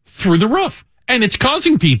 through the roof. And it's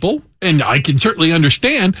causing people, and I can certainly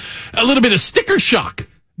understand, a little bit of sticker shock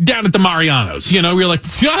down at the Mariano's. You're like,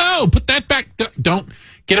 yo, put that back. Don't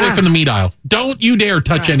get away from the meat aisle. Don't you dare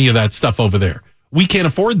touch any of that stuff over there. We can't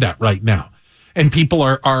afford that right now. And people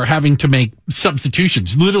are having to make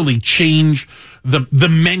substitutions, literally change the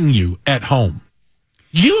menu at home.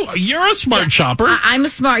 You're a smart shopper. I'm a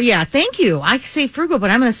smart, thank you. I say frugal,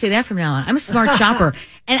 but I'm going to say that from now on. I'm a smart shopper.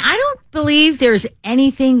 And I don't believe there's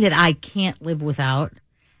anything that I can't live without.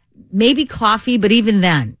 Maybe coffee, but even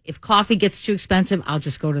then, if coffee gets too expensive, I'll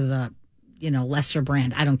just go to the, lesser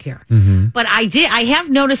brand. I don't care. Mm-hmm. But I have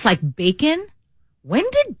noticed like bacon. When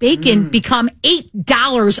did bacon become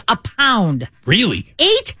 $8 a pound? Really?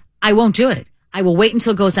 $8? I won't do it. I will wait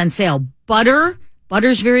until it goes on sale.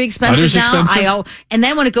 Butter's very expensive now. Expensive? And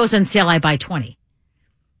then when it goes on sale, I buy 20.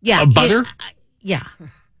 Yeah. Butter? Yeah.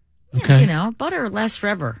 Okay. Butter lasts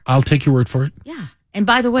forever. I'll take your word for it. Yeah. And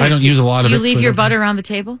by the way, I don't use a lot of it. Do you leave your butter on the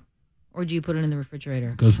table? Or do you put it in the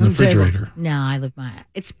refrigerator? Goes in the refrigerator. No, I leave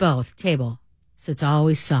it's both. Table. So it's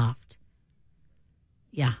always soft.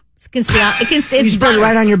 Yeah. It can stay. You spread it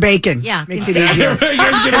right on your bacon. Yeah. Makes it easier. You're going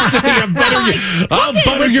to say I'll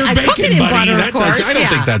butter your bacon, buddy. I don't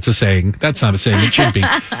think that's a saying. That's not a saying. It should be.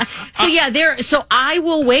 So I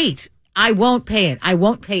will wait. I won't pay it. I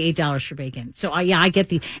won't pay $8 for bacon. So I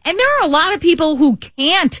get and there are a lot of people who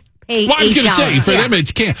can't pay $8. Well, I was going to say, for them,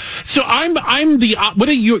 it's can't. So I'm what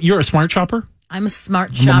are you? You're a smart shopper? I'm a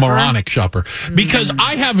smart shopper. I'm a moronic shopper because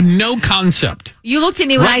I have no concept. You looked at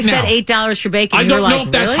me when I said $8 for bacon. I don't know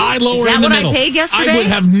if that's high, low, or in the middle. Is that what I paid yesterday? I would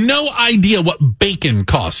have no idea what bacon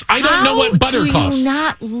costs. I don't know what butter costs. How do you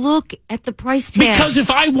not look at the price tag? Because if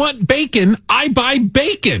I want bacon, I buy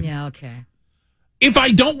bacon. Yeah, okay. If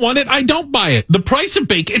I don't want it, I don't buy it. The price of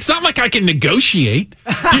bacon, it's not like I can negotiate.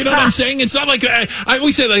 Do you know what I'm saying? It's not like I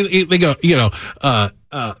always say, they go,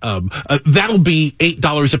 that'll be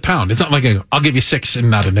 $8 a pound. It's not like I'll give you $6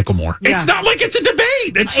 and not a nickel more. Yeah. It's not like it's a debate.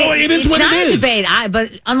 It is what it is. It's not a debate.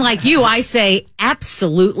 But unlike you, I say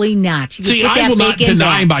absolutely not. See, I will not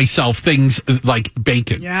deny myself things like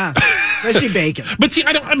bacon. Yeah, especially bacon. But see,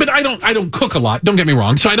 I don't cook a lot. Don't get me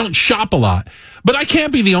wrong. So I don't shop a lot. But I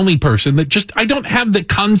can't be the only person that I don't have the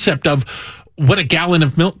concept of what a gallon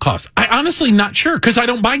of milk costs. I honestly not sure because I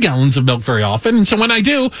don't buy gallons of milk very often. And so when I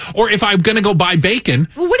do, or if I'm going to go buy bacon,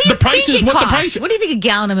 well, what do you the price think is what the price. What do you think a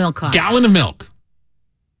gallon of milk costs? Gallon of milk,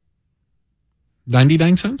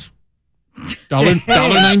 99 cents.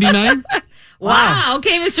 $1.99. Wow.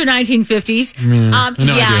 Okay, Mr. 1950s.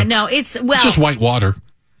 It's just white water.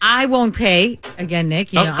 I won't pay again,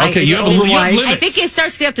 Nick. You have a little limit. I think it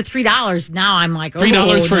starts to get up to $3. Now I'm like,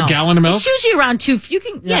 $3 for a gallon of milk. It's usually around $2. You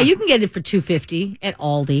can get it for $2.50 at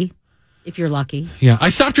Aldi if you're lucky. Yeah, I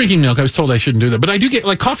stopped drinking milk. I was told I shouldn't do that, but I do get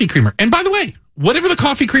like coffee creamer. And by the way, whatever the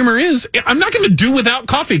coffee creamer is, I'm not going to do without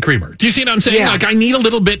coffee creamer. Do you see what I'm saying? Yeah. Like I need a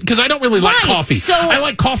little bit because I don't really like coffee. So, I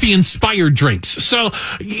like coffee inspired drinks. So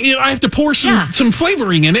I have to pour some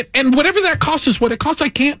flavoring in it, and whatever that costs is what it costs.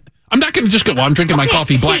 I'm not going to just go, well, I'm drinking my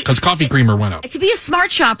coffee black because coffee creamer went out. To be a smart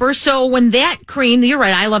shopper, so when that cream, you're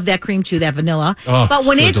right, I love that cream too, that vanilla. Oh, but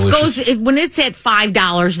when delicious. when it's at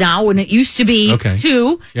 $5 now, when it used to be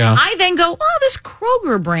 $2, I then go, oh, this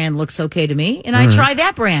Kroger brand looks okay to me, and I try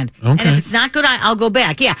that brand. Okay. And if it's not good, I'll go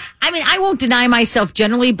back. Yeah, I mean, I won't deny myself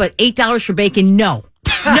generally, but $8 for bacon, no.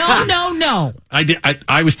 No.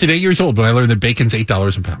 I was today years old when I learned that bacon's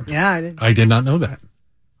 $8 a pound. Yeah, I did not know that.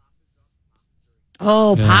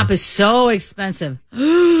 Oh, yeah. Pop is so expensive.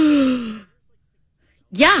 Yeah.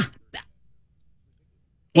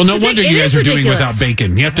 Well, no wonder you guys are doing without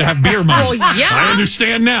bacon. You have to have beer money. Oh, yeah. I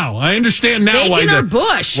understand now. Bacon or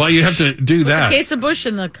Bush. Why you have to do that. A case of Bush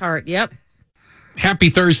in the cart. Yep. Happy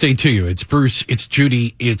Thursday to you. It's Bruce, it's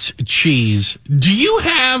Judy, it's Cheese. Do you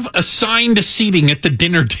have assigned seating at the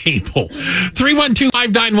dinner table?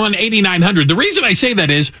 312-591-8900. The reason I say that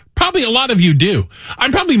is probably a lot of you do.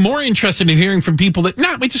 I'm probably more interested in hearing from people that,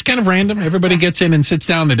 we just kind of random. Everybody gets in and sits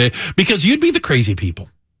down today because you'd be the crazy people,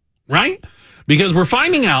 right? Because we're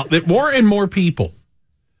finding out that more and more people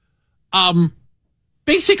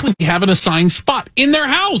basically have an assigned spot in their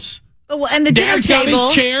house. Oh, and the dinner Dad's table.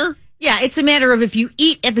 got his chair. Yeah, it's a matter of if you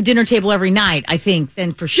eat at the dinner table every night, I think,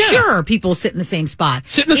 then for sure people sit in the same spot.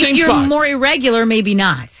 If you're more irregular, maybe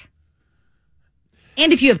not.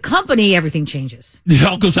 And if you have company, everything changes. It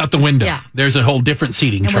all goes out the window. Yeah. There's a whole different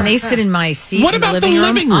seating chart. And when they sit in my seat, what about the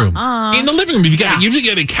living room? In the living room, you usually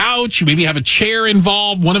get a couch. You maybe have a chair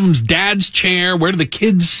involved. One of them's dad's chair. Where do the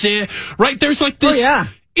kids sit? Right? There's like this. Oh, yeah.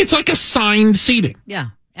 It's like assigned seating. Yeah,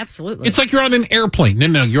 absolutely. It's like you're on an airplane.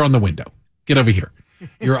 No, you're on the window. Get over here.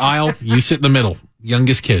 Your aisle, you sit in the middle.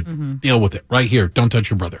 Youngest kid. Mm-hmm. Deal with it. Right here. Don't touch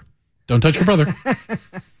your brother. Don't touch your brother.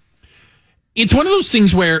 It's one of those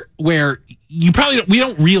things where we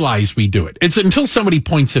don't realize we do it. It's until somebody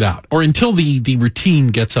points it out or until the routine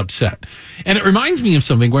gets upset. And it reminds me of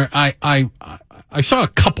something where I saw a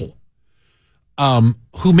couple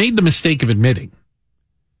who made the mistake of admitting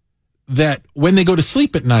that when they go to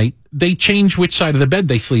sleep at night, they change which side of the bed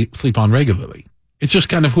they sleep on regularly. It's just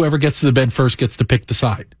kind of whoever gets to the bed first gets to pick the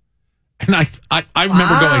side. And I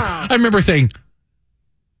remember saying,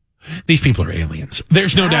 these people are aliens.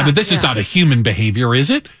 There's no doubt that this is not a human behavior,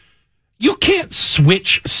 is it? You can't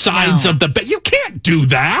switch sides of the bed. You can't do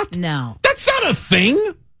that. No. That's not a thing.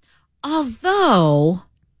 Although,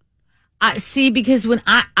 because when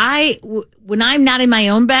when I'm not in my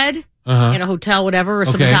own bed, at a hotel, whatever, or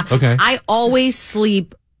something, I always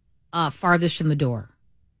sleep farthest from the door.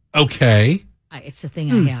 Okay. It's the thing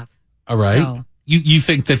I have. All right. So, you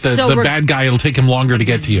think that the bad guy will take him longer to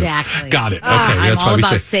get to you. Exactly. Got it. Okay. That's why we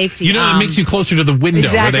say safety. You know, it makes you closer to the window.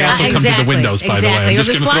 Where they also come to the windows, by the way. I'm just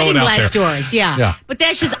going to throw it out there. Doors, yeah. But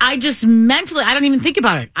that's I just mentally, I don't even think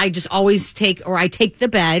about it. I just always take the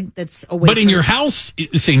bed that's away. But in your house,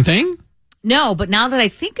 same thing? No, but now that I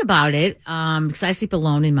think about it, because I sleep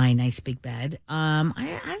alone in my nice big bed,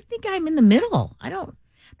 I think I'm in the middle. I don't.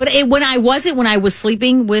 But when I was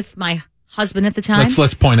sleeping with my husband at the time.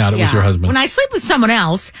 Let's point out it was your husband. When I sleep with someone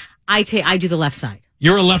else, I do the left side.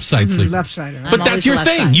 You're a left side sleeper. Left side. Right? But that's your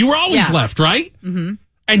thing. Side. You were always left, right? Mm-hmm.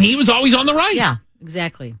 And he was always on the right. Yeah,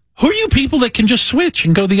 exactly. Who are you people that can just switch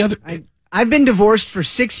and go the other? I've been divorced for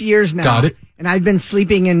 6 years now. Got it. And I've been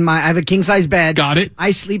sleeping I have a king size bed. Got it.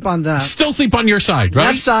 I sleep on still sleep on your side, right?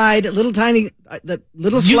 Left side, little tiny, the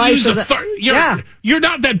little slice of you're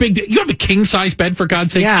not that big. You have a king size bed, for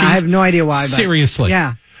God's sake. Yeah, I have no idea why. Seriously.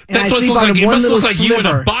 Yeah. And that's what it looks like. It must look like you in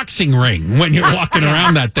a boxing ring when you're walking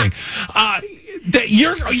around that thing.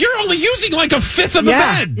 You're only using like a fifth of the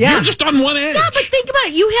bed. Yeah. You're just on one edge. Yeah, but think about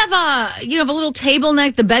it. You have a little table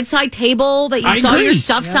next, the bedside table that you all your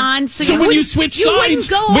stuff's on. So when you switch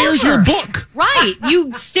sides, where's your book? Right.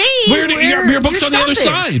 You stay where your book's on the other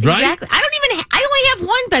side, right? Exactly. I only have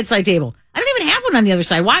one bedside table. I don't even have one on the other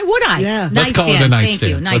side. Why would I? Yeah. Let's call it a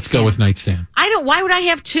nightstand. Let's go with nightstand. Why would I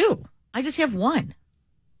have two? I just have one.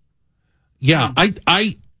 Yeah,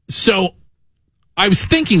 so I was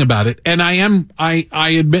thinking about it, and I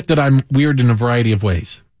admit that I'm weird in a variety of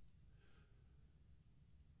ways.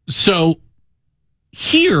 So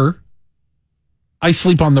here, I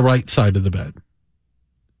sleep on the right side of the bed.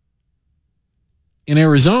 In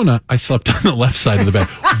Arizona, I slept on the left side of the bed.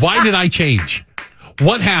 Why did I change?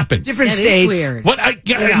 What happened? Different states. Weird. What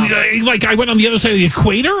like I went on the other side of the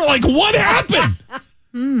equator? Like what happened?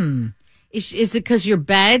 Is it because your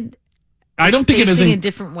bed? I don't think it is a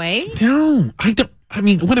different way. No, I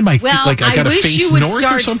mean, what am I? Well, like I got to wish face you would north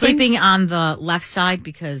start or something? sleeping on the left side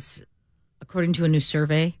because, according to a new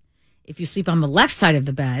survey, if you sleep on the left side of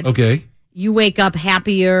the bed, Okay. you wake up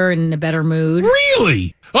happier and in a better mood.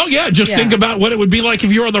 Really? Oh, yeah. Just think about what it would be like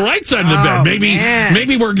if you were on the right side of the bed.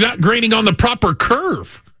 Maybe we're not grading on the proper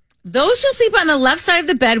curve. Those who sleep on the left side of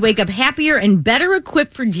the bed wake up happier and better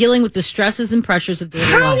equipped for dealing with the stresses and pressures of daily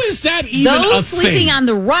life. How is that even a thing? Those sleeping on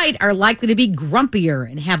the right are likely to be grumpier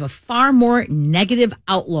and have a far more negative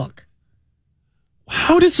outlook.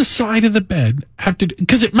 How does the side of the bed have to?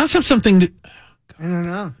 Because it must have something that. I don't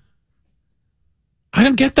know. I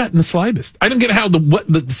don't get that in the slightest. I don't get how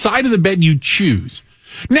the side of the bed you choose.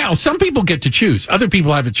 Now, some people get to choose. Other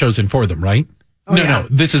people have it chosen for them, right? Oh, no,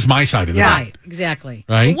 this is my side of the bed. Right, exactly.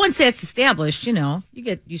 Right? Well, once that's established, you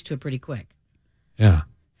get used to it pretty quick. Yeah.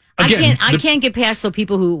 Again, I can't get past the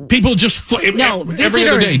people who just every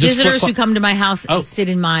other day. Visitors who come to my house and sit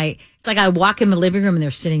in my. It's like I walk in the living room and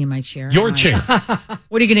they're sitting in my chair. Your chair.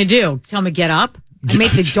 What are you going to do? Tell me to get up? I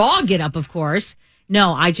make the dog get up, of course.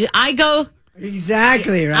 No, I go.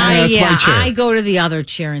 Exactly right. My chair. I go to the other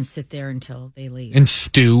chair and sit there until they leave and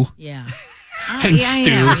stew. Yeah. And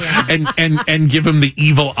give them the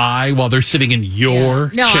evil eye while they're sitting in your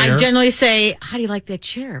chair. No, I generally say, "How do you like that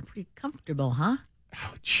chair? Pretty comfortable, huh?"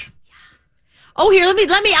 Ouch. Oh, here,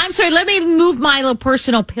 let me move my little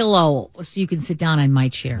personal pillow so you can sit down on my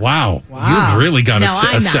chair. Wow. You've really got a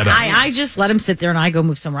setup. I just let him sit there and I go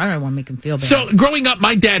move somewhere. I don't want to make him feel bad. So growing up,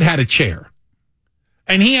 my dad had a chair.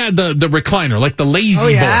 And he had the recliner, like the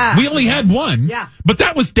lazy boy. We only had one. Yeah. But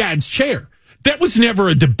that was Dad's chair. That was never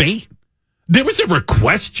a debate. There was never a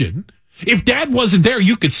question. If Dad wasn't there,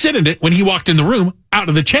 you could sit in it when he walked in the room out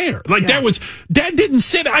of the chair. Dad didn't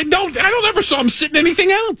sit. I don't ever saw him sit in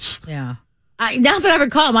anything else. Yeah. Now that I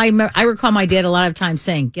recall, I recall my dad a lot of times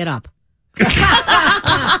saying, "Get up."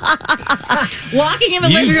 Walking in the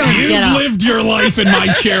living room. You've lived your life in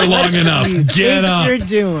my chair long enough. Get up. You're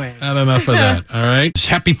doing. Not enough of that. All right.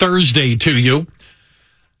 Happy Thursday to you.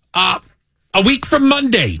 A week from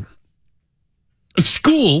Monday,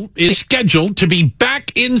 school is scheduled to be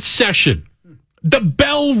back in session. The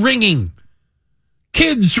bell ringing.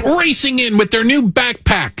 Kids racing in with their new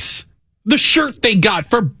backpacks. The shirt they got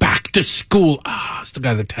for back to school. Still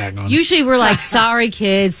got the tag on. Usually we're like, "Sorry,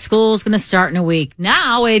 kids, school's going to start in a week."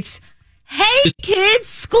 Now it's, "Hey, kids,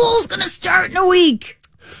 school's going to start in a week."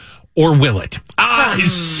 Or will it?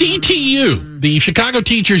 CTU, the Chicago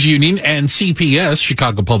Teachers Union, and CPS,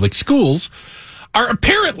 Chicago Public Schools, are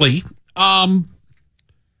apparently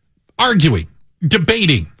arguing,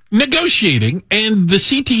 debating, negotiating, and the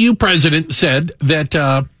CTU president said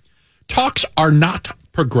that talks are not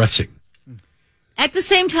progressing. At the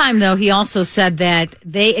same time, though, he also said that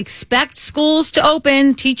they expect schools to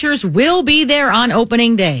open. Teachers will be there on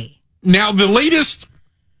opening day. Now, the latest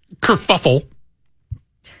kerfuffle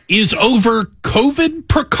is over COVID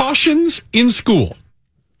precautions in school.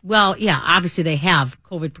 Well, yeah, obviously they have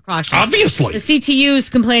COVID precautions. Obviously. The CTU is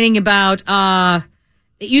complaining about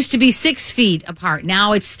it used to be 6 feet apart.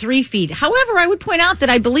 Now it's 3 feet. However, I would point out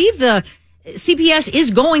that I believe the CPS is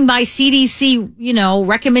going by CDC,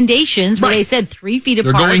 recommendations where they said 3 feet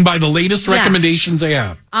apart. They're going by the latest recommendations they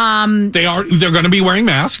have. They're going to be wearing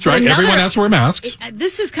masks, right? Everyone has to wear masks.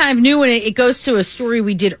 This is kind of new, and it goes to a story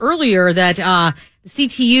we did earlier that the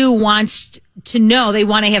CTU wants to know. They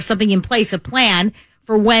want to have something in place, a plan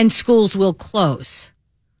for when schools will close.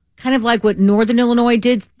 Kind of like what Northern Illinois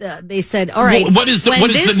did. They said, all right. What is the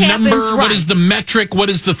number? Right. What is the metric? What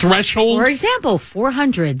is the threshold? For example,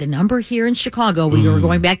 400, the number here in Chicago. We are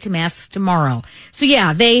going back to masks tomorrow. So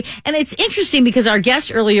yeah, and it's interesting because our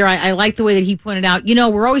guest earlier, I like the way that he pointed out,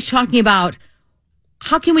 we're always talking about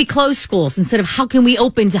how can we close schools instead of how can we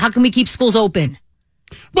keep schools open?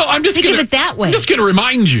 Well, I'm just think of it that way. I'm just going to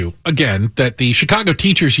remind you again that the Chicago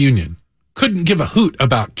Teachers Union couldn't give a hoot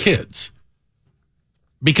about kids.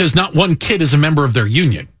 Because not one kid is a member of their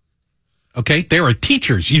union. Okay? They're a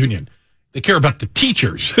teachers union. They care about the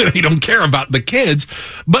teachers. They don't care about the kids.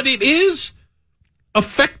 But it is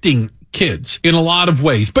affecting kids in a lot of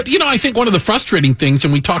ways. But, I think one of the frustrating things,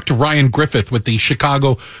 and we talked to Ryan Griffith with the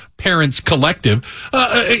Chicago Parents Collective,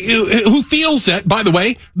 who feels that, by the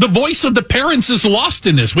way, the voice of the parents is lost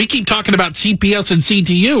in this. We keep talking about CPS and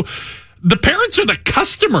CTU. The parents are the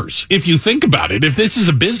customers, if you think about it. If this is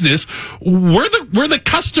a business, we're the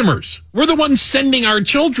customers. We're the ones sending our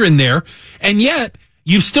children there. And yet,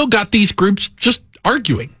 you've still got these groups just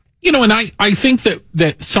arguing. And I think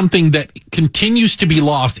that something that continues to be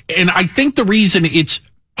lost, and I think the reason it's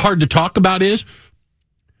hard to talk about is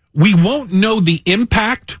we won't know the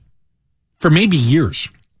impact for maybe years.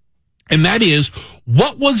 And that is,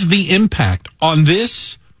 what was the impact on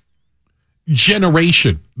this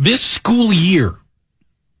generation, this school year,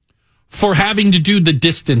 for having to do the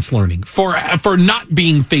distance learning, for not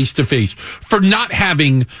being face-to-face, for not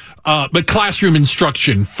having the classroom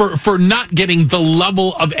instruction, for not getting the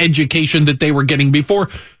level of education that they were getting before,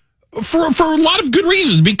 for a lot of good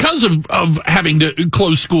reasons, because of having to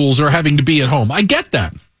close schools or having to be at home. I get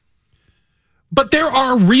that. But there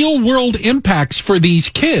are real-world impacts for these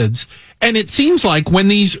kids, and it seems like when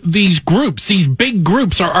these groups, these big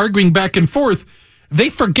groups, are arguing back and forth, they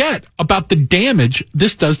forget about the damage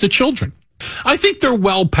this does to children. I think they're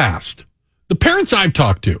well past. The parents I've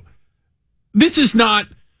talked to, this is not,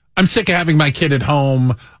 I'm sick of having my kid at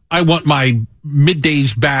home, I want my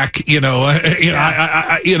middays back,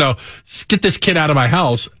 get this kid out of my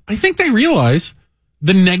house. I think they realize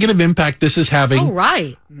the negative impact this is having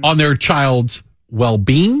on their child's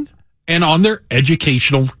well-being and on their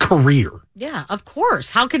educational career. Yeah, of course.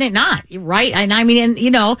 How can it not? You're right. And I mean,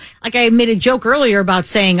 like I made a joke earlier about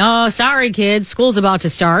saying, oh, sorry, kids, school's about to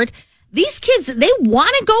start. These kids, they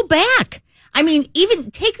want to go back. I mean, even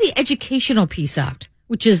take the educational piece out,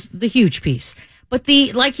 which is the huge piece. But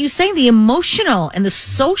like you say, the emotional and the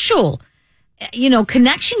social,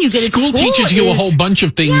 connection you get at school. School teaches you a whole bunch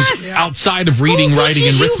of things outside of reading, writing,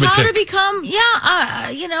 and arithmetic. How to become,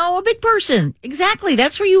 a big person. Exactly.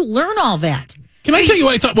 That's where you learn all that. Can I tell you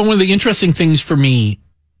what I thought one of the interesting things for me,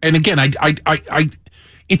 and again, I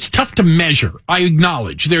it's tough to measure. I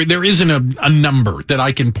acknowledge there isn't a number that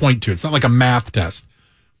I can point to. It's not like a math test.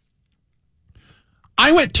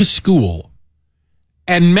 I went to school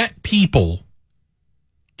and met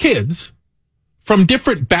kids from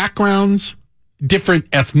different backgrounds, different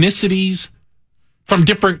ethnicities, from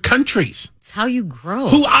different countries. It's how you grow.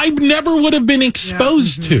 Who I never would have been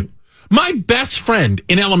exposed to. My best friend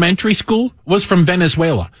in elementary school was from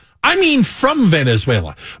Venezuela. I mean, from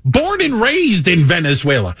Venezuela. Born and raised in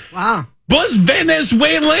Venezuela. Wow. Was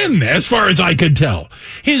Venezuelan, as far as I could tell.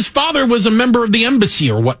 His father was a member of the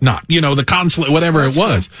embassy or whatnot, the consulate, whatever it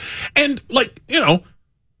was. And,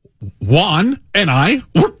 Juan and I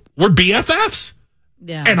were BFFs.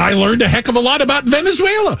 Yeah. And I learned a heck of a lot about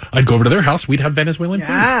Venezuela. I'd go over to their house. We'd have Venezuelan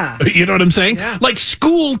food. You know what I'm saying? Yeah.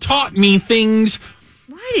 School taught me things.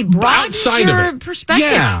 Right, it broadens your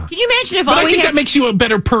perspective. Yeah. Can you imagine if I think that makes you a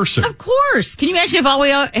better person. Of course. Can you imagine if all we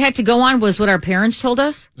had to go on was what our parents told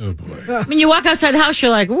us? Oh, boy. I mean, you walk outside the house,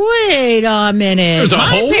 you're like, wait a minute. There's a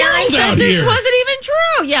whole My parents world out said this here. wasn't even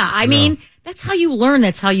true. Yeah, I mean, that's how you learn.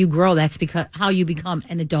 That's how you grow. That's how you become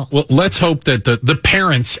an adult. Well, let's hope that the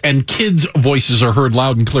parents and kids' voices are heard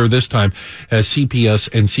loud and clear this time as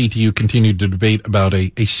CPS and CTU continue to debate about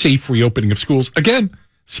a safe reopening of schools. Again,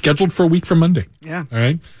 scheduled for a week from Monday. Yeah. All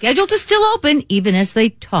right. Scheduled to still open, even as they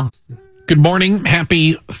talk. Good morning.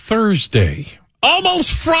 Happy Thursday.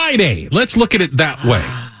 Almost Friday. Let's look at it that way.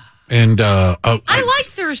 And I like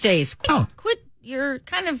Thursdays. Quit. You're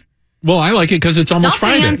kind of. Well, I like it because it's almost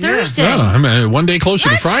Friday. On Thursday. Yeah. I'm one day closer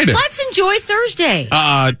to Friday. Let's enjoy Thursday.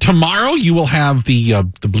 Tomorrow you will have the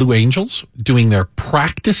Blue Angels doing their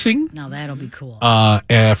practicing. Now that'll be cool.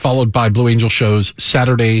 Followed by Blue Angel shows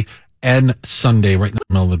Saturday and Sunday right in the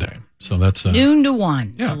middle of the day. So that's noon to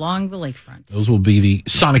 1 along the lakefront. Those will be the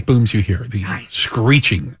sonic booms you hear, the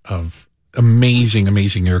screeching of amazing,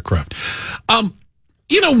 amazing aircraft.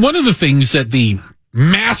 One of the things that the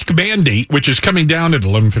mask mandate, which is coming down at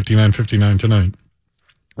 11:59 tonight.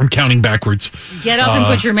 I'm counting backwards. Get up and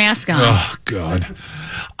put your mask on. Oh, God.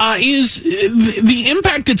 Is the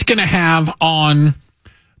impact it's going to have on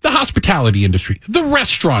the hospitality industry, the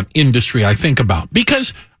restaurant industry, I think about.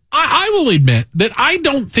 Because I will admit that I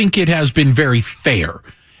don't think it has been very fair.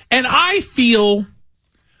 And I feel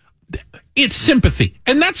it's sympathy.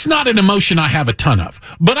 And that's not an emotion I have a ton of.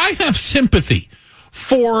 But I have sympathy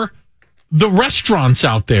for the restaurants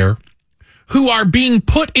out there who are being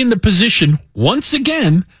put in the position, once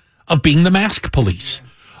again, of being the mask police,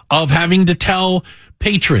 of having to tell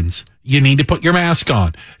patrons, you need to put your mask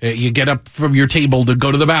on. You get up from your table to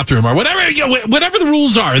go to the bathroom or whatever, whatever the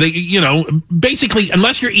rules are. Basically,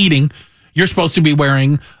 unless you're eating, you're supposed to be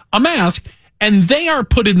wearing a mask. And they are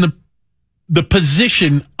put in the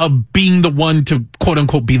position of being the one to, quote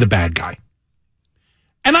unquote, be the bad guy.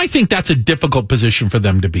 And I think that's a difficult position for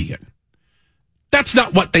them to be in. That's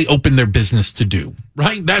not what they open their business to do,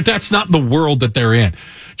 right? That's not the world that they're in.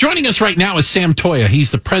 Joining us right now is Sam Toya.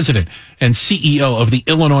 He's the president and CEO of the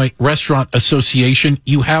Illinois Restaurant Association.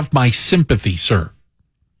 You have my sympathy, sir.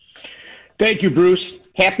 Thank you, Bruce.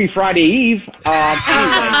 happy Friday Eve.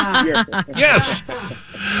 Yes.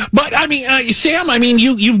 But I mean, Sam, I mean,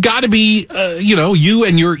 you've got to be, you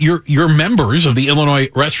and your members of the Illinois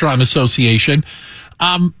Restaurant Association.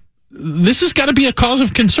 This has got to be a cause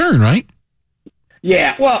of concern, right?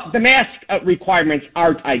 Yeah. Well, the mask requirements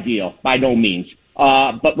aren't ideal by no means.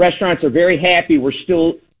 But restaurants are very happy we're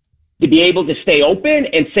still to be able to stay open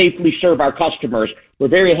and safely serve our customers. We're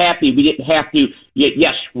very happy we didn't have to,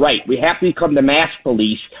 yes, right, we have to become the mask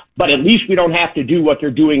police, but at least we don't have to do what they're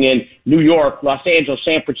doing in New York, Los Angeles,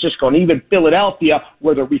 San Francisco, and even Philadelphia,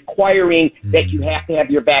 where they're requiring that you have to have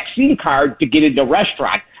your vaccine card to get into a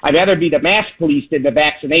restaurant. I'd rather be the mask police than the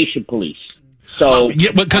vaccination police. So,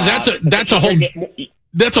 yeah, because that's a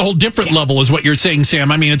whole different level, is what you're saying,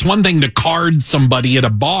 Sam. I mean, it's one thing to card somebody at a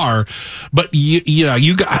bar, but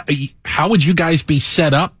how would you guys be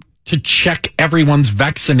set up to check everyone's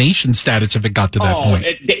vaccination status if it got to that point?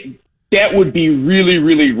 That would be really,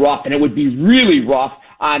 really rough, and it would be really rough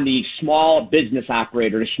on the small business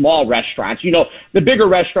operator, the small restaurants. You know, the bigger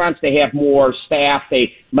restaurants, they have more staff.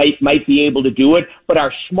 They might be able to do it. But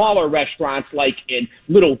our smaller restaurants, like in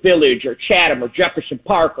Little Village or Chatham or Jefferson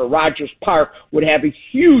Park or Rogers Park, would have a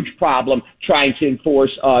huge problem trying to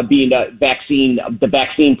enforce being the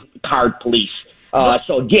vaccine card police.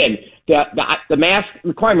 So again, the mask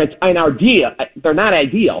requirements they're not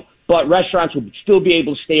ideal, but restaurants would still be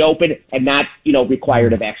able to stay open and not, require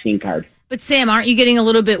the vaccine card. But Sam, aren't you getting a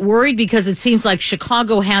little bit worried, because it seems like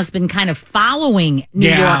Chicago has been kind of following New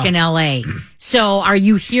York and LA? So are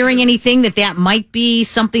you hearing anything that might be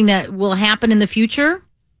something that will happen in the future?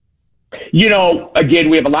 Again,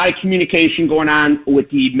 we have a lot of communication going on with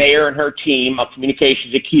the mayor and her team.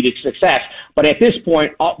 Communication is a key to success. But at this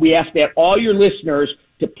point, we ask that all your listeners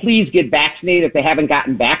to please get vaccinated if they haven't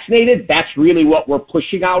gotten vaccinated. That's really what we're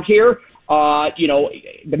pushing out here.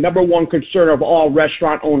 The number one concern of all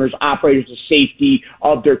restaurant owners, operators, is safety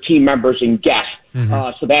of their team members and guests.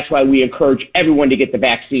 Mm-hmm. So that's why we encourage everyone to get the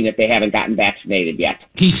vaccine if they haven't gotten vaccinated yet.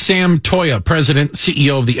 He's Sam Toya, President,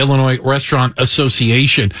 CEO of the Illinois Restaurant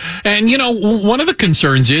Association. And, one of the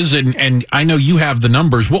concerns is, and I know you have the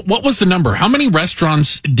numbers, what was the number? How many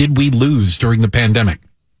restaurants did we lose during the pandemic?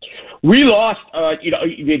 We lost,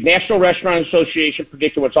 the National Restaurant Association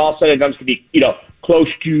predicted what's all said and done to be, close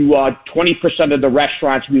to 20% of the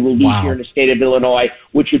restaurants we will lose here in the state of Illinois,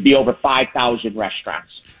 which would be over 5,000 restaurants.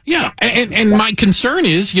 Yeah, and my concern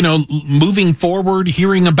is, moving forward,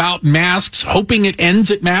 hearing about masks, hoping it ends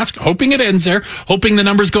at masks, hoping it ends there, hoping the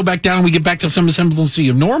numbers go back down and we get back to some semblance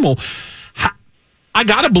of normal. I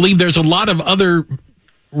got to believe there's a lot of other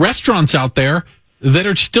restaurants out there that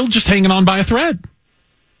are still just hanging on by a thread.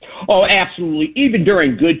 Oh, absolutely. Even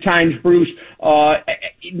during good times, Bruce,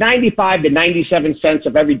 95 to 97 cents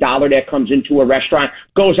of every dollar that comes into a restaurant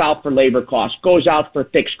goes out for labor costs, goes out for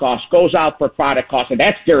fixed costs, goes out for product costs, and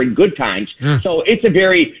that's during good times. So it's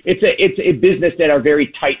a business that are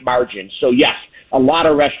very tight margins. So yes, a lot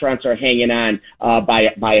of restaurants are hanging on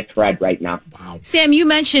by a thread right now. Wow. Sam, you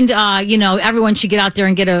mentioned everyone should get out there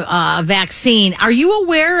and get a vaccine. Are you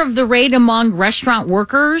aware of the rate among restaurant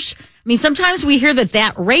workers? I mean, sometimes we hear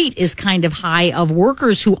that rate is kind of high of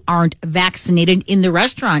workers who aren't vaccinated in the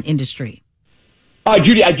restaurant industry.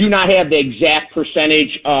 Judy, I do not have the exact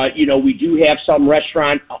percentage. We do have some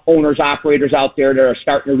restaurant owners, operators out there that are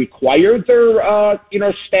starting to require their,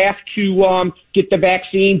 staff to get the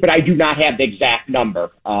vaccine, but I do not have the exact number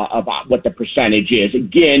about what the percentage is.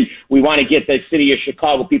 Again, we want to get the city of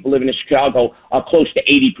Chicago, people living in Chicago, close to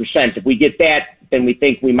 80%. If we get that, then we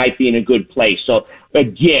think we might be in a good place. So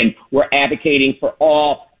again, we're advocating for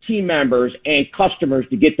all team members and customers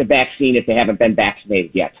to get the vaccine if they haven't been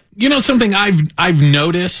vaccinated yet. Something I've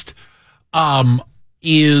noticed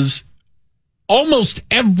is almost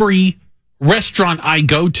every restaurant I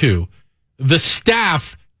go to, the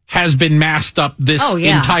staff has been masked up this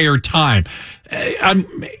entire time.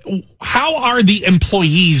 How are the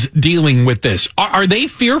employees dealing with this? Are they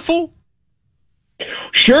fearful?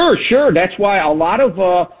 Sure. That's why a lot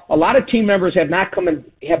of team members have not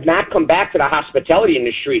come back to the hospitality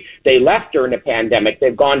industry. They left during the pandemic.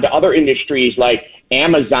 They've gone to other industries like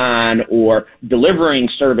Amazon or delivering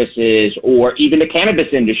services or even the cannabis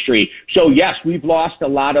industry. So yes, we've lost a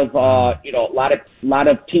lot of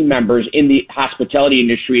team members in the hospitality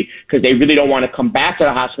industry because they really don't want to come back to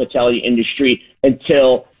the hospitality industry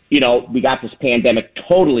until we got this pandemic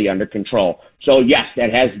totally under control. So yes,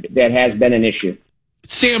 that has been an issue.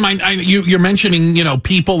 Sam, you're mentioning,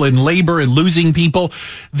 people and labor and losing people.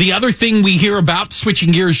 The other thing we hear about,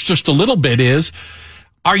 switching gears just a little bit, is,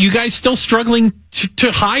 are you guys still struggling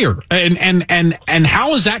to hire? And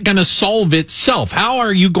how is that going to solve itself? How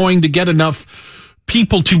are you going to get enough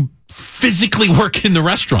people to physically work in the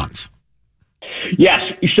restaurants. Yes,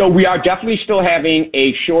 so we are definitely still having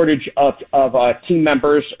a shortage of team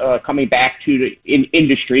members coming back to the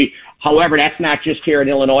industry. However, that's not just here in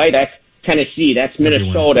Illinois. That's Tennessee. That's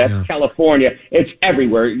Minnesota. That's California. It's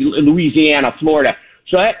everywhere. Louisiana, Florida.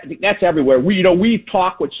 So that's everywhere. We've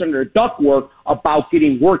talked with Senator Duckworth about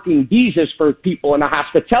getting working visas for people in the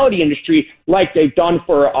hospitality industry, like they've done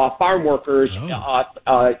for farm workers. We're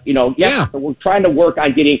trying to work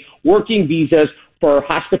on getting working visas for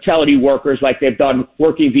hospitality workers, like they've done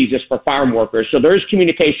working visas for farm workers. So there's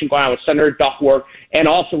communication going on with Senator Duckworth and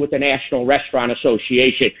also with the National Restaurant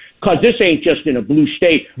Association, because this ain't just in a blue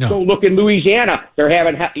state. No. So look in Louisiana, they're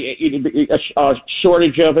having a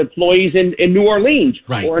shortage of employees in New Orleans,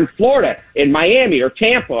 or in Florida, in Miami, or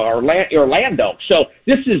Tampa, or Orlando. So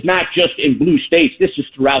this is not just in blue states. This is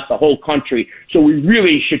throughout the whole country. So we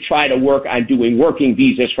really should try to work on doing working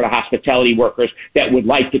visas for the hospitality workers that would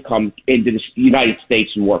like to come into the United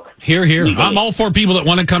States and work. Here. I'm all for people that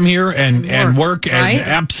want to come here and work. And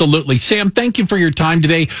absolutely. Sam, thank you for your time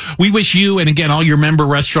today. We wish you, and again, all your member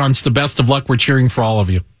restaurants, the best of luck. We're cheering for all of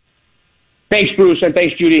you. Thanks, Bruce, and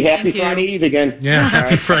thanks, Judy. Happy Friday Eve again. Yeah,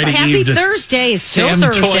 happy Friday Eve. Happy Thursday. It's still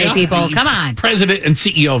Thursday, people. Come on. President and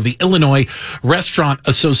CEO of the Illinois Restaurant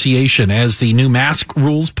Association, as the new mask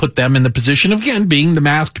rules put them in the position of, again, being the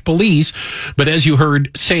masked police. But as you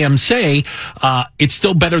heard Sam say, it's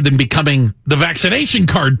still better than becoming the vaccination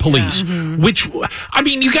card police, which, I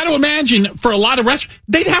mean, you got to imagine for a lot of restaurants,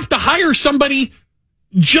 they'd have to hire somebody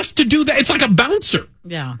just to do that. It's like a bouncer.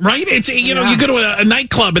 Yeah. Right? It's, you go to a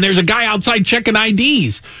nightclub and there's a guy outside checking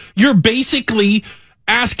IDs. You're basically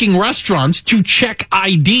asking restaurants to check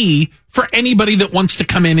ID for anybody that wants to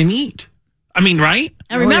come in and eat. I mean, right?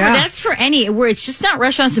 And remember, that's for where it's just not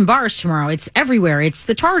restaurants and bars tomorrow. It's everywhere. It's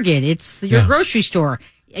the Target. It's your grocery store.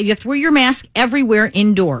 You have to wear your mask everywhere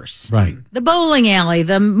indoors. Right. The bowling alley,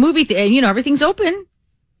 the movie, everything's open.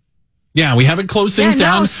 Yeah, we haven't closed things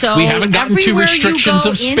down. So we haven't gotten to restrictions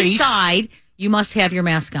of space. Inside, you must have your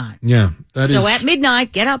mask on. Yeah, so at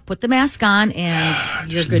midnight, get up, put the mask on,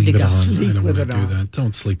 and you're good to go. I don't want to do that.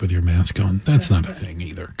 Don't sleep with your mask on. That's not a thing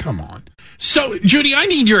either. Come on. So, Judy, I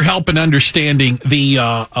need your help in understanding the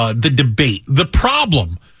debate, the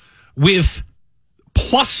problem with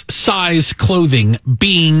plus size clothing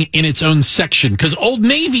being in its own section. Because Old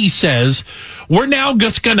Navy says we're now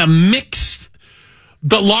just going to mix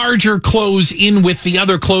the larger clothes in with the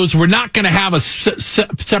other clothes. We're not going to have a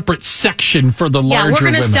separate section for the larger women. Yeah,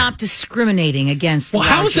 we're going to stop discriminating against Well,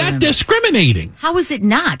 how is that women. Discriminating? How is it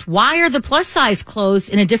not? Why are the plus size clothes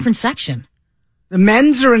in a different section? The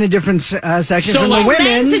men's are in a different section from the women's.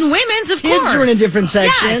 Men's and women's, of course. Kids are in a different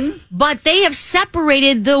section. Yes, but they have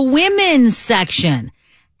separated the women's section.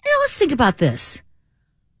 Now, let's think about this.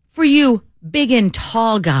 For you big and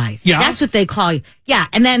tall guys. Yeah. That's what they call you. Yeah.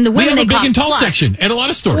 And then the women, we have they a call big and tall plus. section at a lot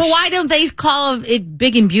of stores. Well, why don't they call it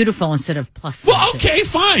big and beautiful instead of plus? Well, okay,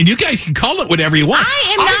 fine. You guys can call it whatever you want.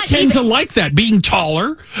 I tend to like that, being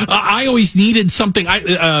taller. I always needed something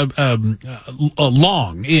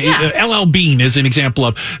long. Yeah. LL Bean is an example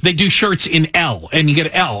of, they do shirts in L, and you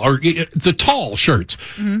get L, or the tall shirts.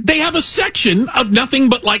 Mm-hmm. They have a section of nothing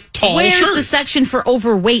but like tall shirts. Where's the section for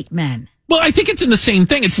overweight men? Well, I think it's in the same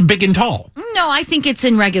thing. It's big and tall. No, I think it's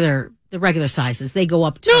in the regular sizes. They go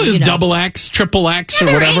up to double X, triple X, or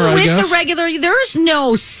whatever. I guess the regular. There's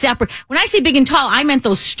no separate. When I say big and tall, I meant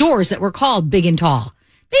those stores that were called big and tall.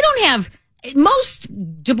 They don't have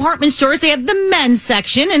most department stores. They have the men's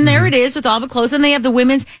section, and there it is with all the clothes, and they have the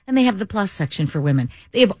women's, and they have the plus section for women.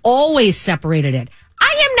 They have always separated it.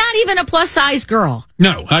 I am not even a plus size girl.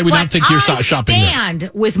 No, I would not think you're shopping there. I stand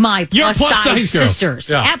with my plus size sisters.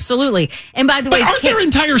 Yeah. Absolutely. And by the way, aren't there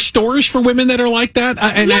entire stores for women that are like that?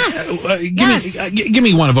 Yes. Give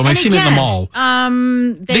me one of them. I've seen it in the mall.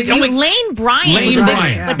 Lane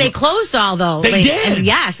Bryant, but they closed all those. They did. And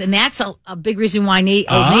yes, and that's a big reason why Old Navy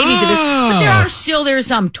did this. But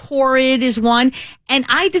there's Torrid is one, and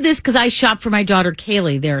I did this because I shop for my daughter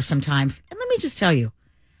Kaylee there sometimes. And let me just tell you,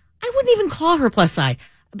 I wouldn't even call her plus size,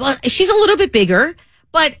 but she's a little bit bigger.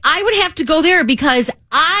 But I would have to go there because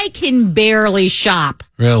I can barely shop.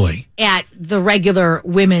 Really? At the regular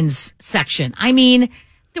women's section. I mean,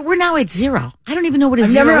 we're now at zero. I don't even know what a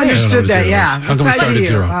zero is. I've never understood that. Yeah. How come we started at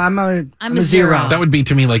zero? I'm a zero. That would be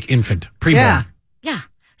to me like infant, preborn. Yeah.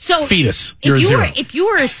 So fetus. You're a zero. If you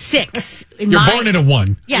were a 6, you're born at a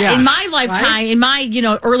 1. Yeah. In my lifetime, in my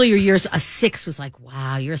earlier years, a 6 was like,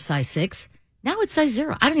 wow, you're a size 6. Now it's size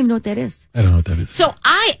 0. I don't even know what that is. I don't know what that is. So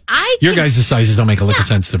your guys' sizes don't make a lick of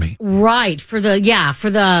sense to me. Right. For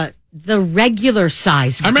the the regular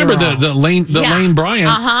size. I remember the Lane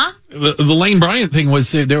Bryant. The Lane Bryant thing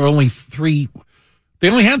was there were only three. They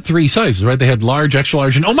only had three sizes, right? They had large, extra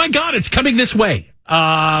large, and oh my God, it's coming this way.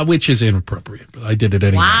 Which is inappropriate, but I did it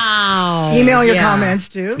anyway. Wow. Email your comments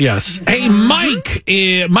too. Yes. Hey, Mike.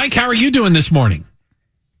 Mike, how are you doing this morning?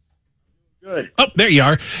 Good. Oh, there you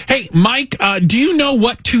are. Hey, Mike, do you know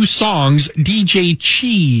what two songs DJ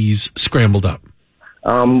Cheese scrambled up?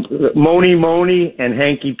 Moni Moni and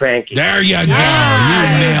Hanky Panky. There you go. You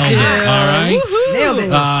nailed it. All right. Woo-hoo. Nailed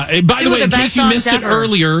it. By the way, in case you missed it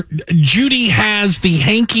earlier, Judy has the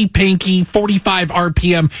Hanky Panky 45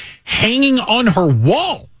 RPM hanging on her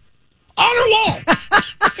wall. On her wall.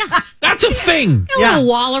 That's a thing. A little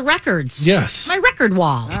wall of records. Yes. My record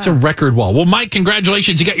wall. It's a record wall. Well, Mike,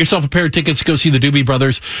 congratulations. You got yourself a pair of tickets to go see the Doobie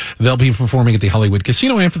Brothers. They'll be performing at the Hollywood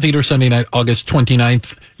Casino Amphitheater Sunday night, August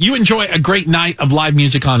 29th. You enjoy a great night of live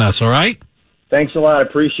music on us, all right? Thanks a lot.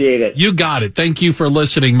 Appreciate it. You got it. Thank you for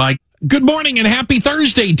listening, Mike. Good morning and happy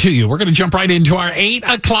Thursday to you. We're going to jump right into our 8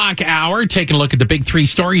 o'clock hour, taking a look at the big three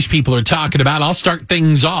stories people are talking about. I'll start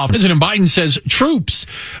things off. President Biden says troops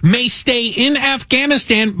may stay in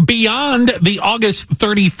Afghanistan beyond the August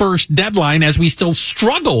 31st deadline as we still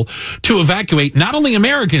struggle to evacuate not only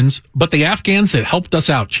Americans, but the Afghans that helped us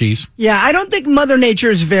out, Cheese. Yeah, I don't think Mother Nature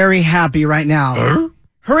is very happy right now.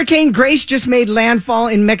 Hurricane Grace just made landfall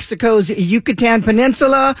in Mexico's Yucatan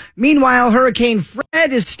Peninsula. Meanwhile, Hurricane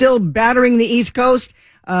Fred is still battering the East Coast.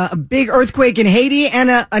 A big earthquake in Haiti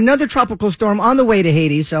and another tropical storm on the way to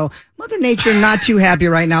Haiti. So Mother Nature not too happy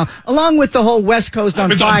right now, along with the whole West Coast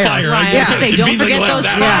on it's fire. On fire. Right. Yeah. Say, don't forget those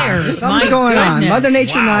fires. Something's going on. Mother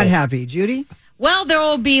Nature not happy. Judy? Well, there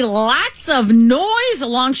will be lots of noise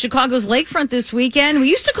along Chicago's lakefront this weekend. We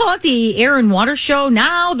used to call it the Air and Water Show.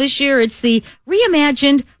 Now, this year, it's the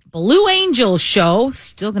reimagined Blue Angel Show.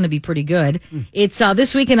 Still going to be pretty good. It's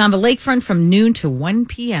this weekend on the lakefront from noon to 1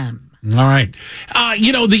 p.m. All right.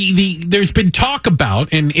 There's been talk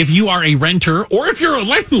about, and if you are a renter or if you're a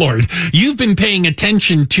landlord, you've been paying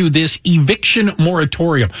attention to this eviction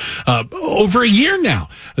moratorium. Over a year now,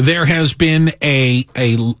 there has been a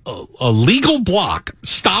legal block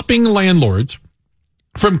stopping landlords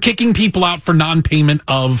from kicking people out for non-payment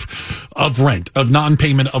of rent, of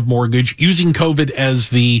non-payment of mortgage, using COVID as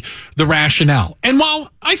the rationale. And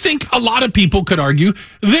while I think a lot of people could argue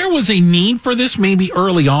there was a need for this maybe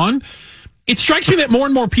early on, it strikes me that more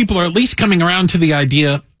and more people are at least coming around to the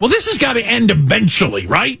idea, well, this has got to end eventually,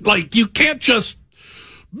 right? Like, you can't just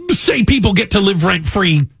say people get to live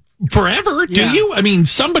rent-free forever, do you? I mean,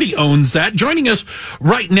 somebody owns that. Joining us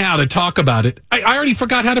right now to talk about it, I already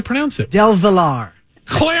forgot how to pronounce it. Del Villar.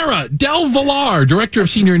 Clara Del Villar, Director of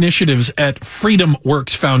Senior Initiatives at Freedom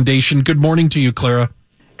Works Foundation. Good morning to you, Clara.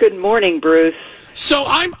 Good morning, Bruce. So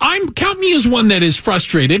I'm count me as one that is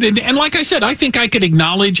frustrated. And like I said, I think I could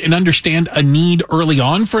acknowledge and understand a need early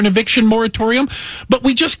on for an eviction moratorium, but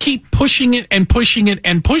we just keep pushing it and pushing it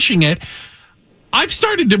and pushing it. I've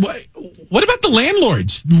started to, what about the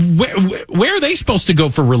landlords? Where are they supposed to go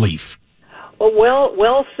for relief?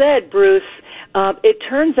 Well said, Bruce. It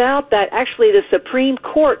turns out that actually the Supreme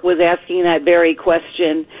Court was asking that very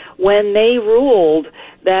question when they ruled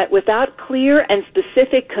that without clear and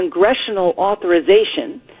specific congressional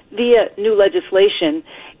authorization via new legislation,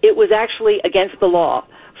 it was actually against the law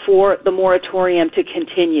for the moratorium to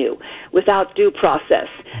continue without due process.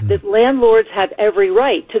 That landlords have every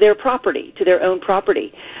right to their property, to their own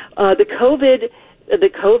property. The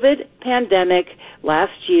COVID pandemic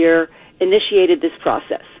last year initiated this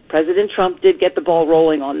process. President Trump did get the ball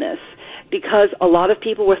rolling on this because a lot of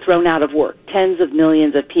people were thrown out of work, tens of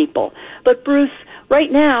millions of people. But Bruce,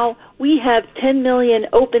 right now we have 10 million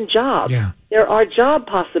open jobs. Yeah. There are job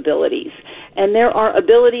possibilities, and there are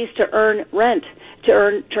abilities to earn rent, to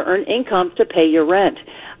earn income to pay your rent.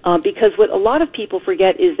 Because what a lot of people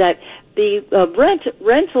forget is that the rent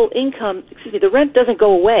doesn't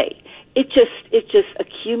go away. It just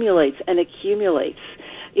accumulates and accumulates.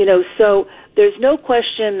 So there's no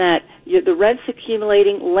question that the rent's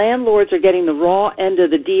accumulating. Landlords are getting the raw end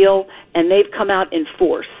of the deal, and they've come out in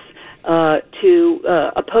force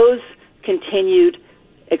to oppose continued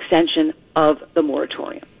extension of the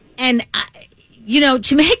moratorium. And,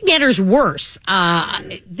 to make matters worse,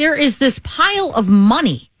 there is this pile of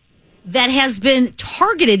money that has been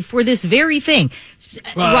targeted for this very thing.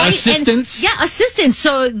 Right? Assistance? And, assistance.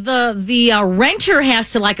 So the renter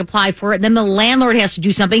has to apply for it, and then the landlord has to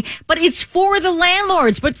do something, but it's for the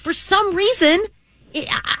landlords. But for some reason,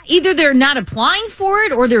 either they're not applying for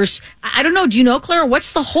it or I don't know. Do you know, Clara,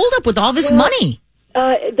 what's the holdup with all this money?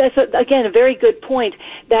 That's, again, a very good point.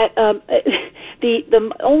 That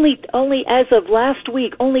the only as of last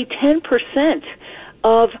week, only 10%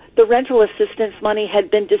 of the rental assistance money had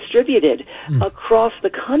been distributed across the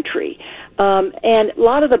country. And a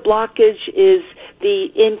lot of the blockage is the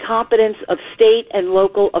incompetence of state and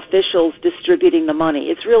local officials distributing the money.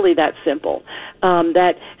 It's really that simple.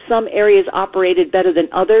 That some areas operated better than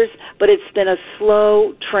others, but it's been a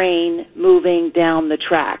slow train moving down the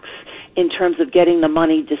tracks in terms of getting the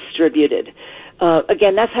money distributed.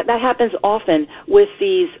 Again, that happens often with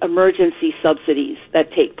these emergency subsidies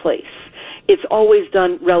that take place. It's always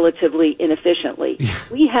done relatively inefficiently.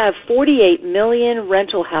 We have 48 million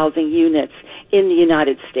rental housing units in the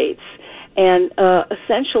United States, and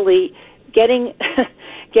essentially getting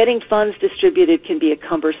funds distributed can be a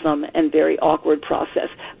cumbersome and very awkward process.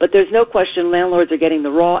 But there's no question landlords are getting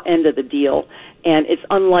the raw end of the deal, and it's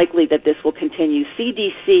unlikely that this will continue.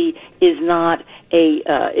 CDC is not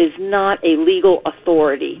a legal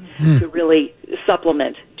authority to really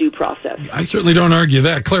supplement due process. I certainly don't argue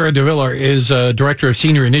that. Clara DeVillar is Director of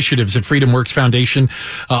Senior Initiatives at Freedom Works Foundation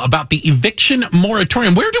about the eviction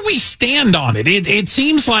moratorium. Where do we stand on it? It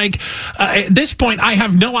seems like at this point I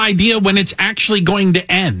have no idea when it's actually going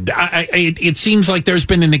to end. It seems like there's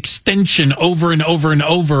been an extension over and over and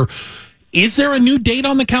over. Is there a new date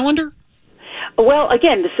on the calendar? Well,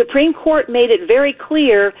 again, the Supreme Court made it very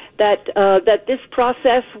clear that this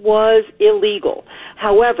process was illegal.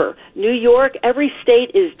 However, New York, every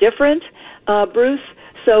state is different, Bruce.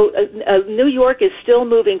 So New York is still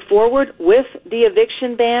moving forward with the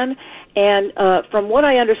eviction ban. And from what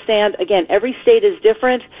I understand, again, every state is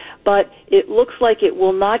different, but it looks like it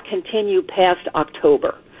will not continue past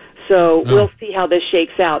October. So we'll see how this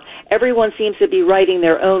shakes out. Everyone seems to be writing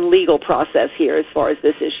their own legal process here as far as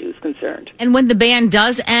this issue is concerned. And when the ban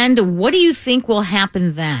does end, what do you think will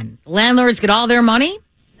happen then? Landlords get all their money?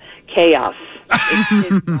 Chaos.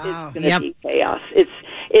 It's going to be chaos. It's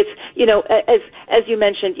as you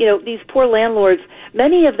mentioned, these poor landlords,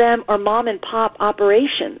 many of them are mom and pop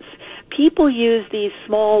operations. People use these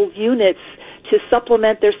small units to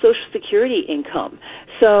supplement their Social Security income.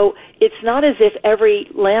 So it's not as if every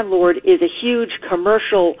landlord is a huge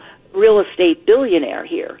commercial real estate billionaire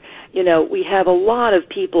here. We have a lot of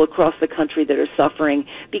people across the country that are suffering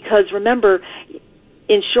because, remember,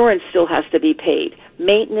 insurance still has to be paid.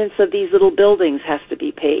 Maintenance of these little buildings has to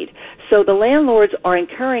be paid. So the landlords are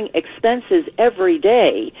incurring expenses every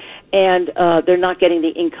day, and they're not getting the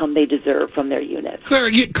income they deserve from their units.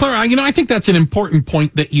 Clara, I think that's an important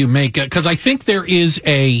point that you make, because I think there is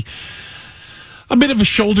a bit of a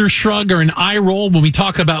shoulder shrug or an eye roll when we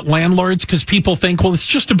talk about landlords, because people think, well, it's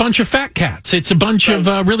just a bunch of fat cats. It's a bunch of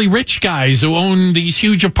really rich guys who own these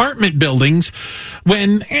huge apartment buildings.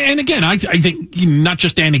 And again, I think not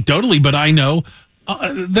just anecdotally, but I know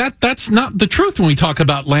that's not the truth when we talk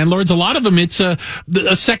about landlords. A lot of them, it's a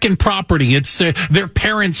second property. It's their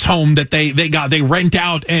parents' home that they rent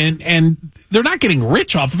out, and they're not getting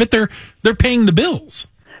rich off of it. They're paying the bills.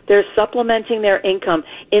 They're supplementing their income.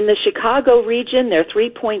 In the Chicago region, there are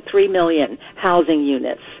 3.3 million housing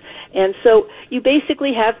units. And so you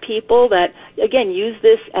basically have people that, again, use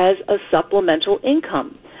this as a supplemental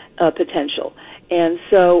income potential. And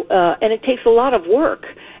so, and it takes a lot of work,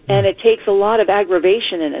 and it takes a lot of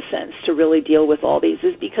aggravation, in a sense, to really deal with all these,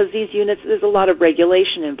 is because these units, there's a lot of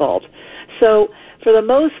regulation involved. So for the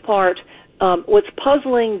most part, what's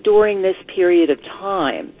puzzling during this period of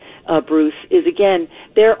time, Bruce, is, again,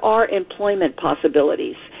 there are employment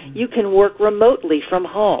possibilities. You can work remotely from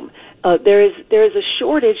home. There is a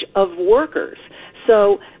shortage of workers.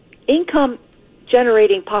 So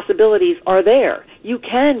income-generating possibilities are there. You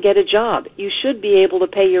can get a job. You should be able to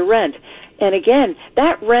pay your rent. And, again,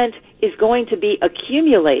 that rent is going to be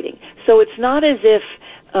accumulating. So it's not as if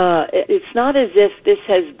this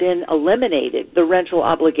has been eliminated, the rental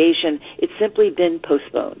obligation. It's simply been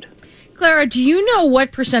postponed. Clara, do you know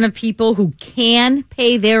what percent of people who can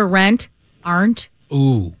pay their rent aren't?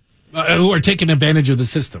 Ooh. Who are taking advantage of the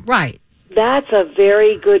system. Right. That's a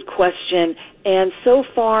very good question. And so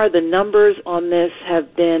far, the numbers on this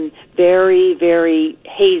have been very, very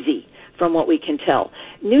hazy from what we can tell.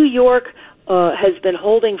 New York has been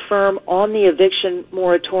holding firm on the eviction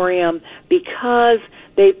moratorium because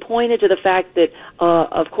they pointed to the fact that,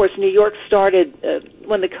 of course, New York started,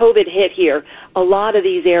 when the COVID hit here, a lot of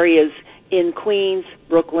these areas in Queens,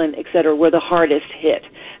 Brooklyn, et cetera, were the hardest hit.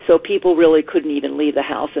 So people really couldn't even leave the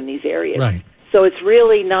house in these areas. Right. So it's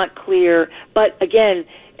really not clear. But again,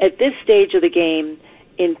 at this stage of the game,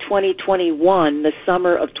 in 2021, the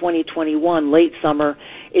summer of 2021, late summer,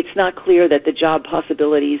 it's not clear that the job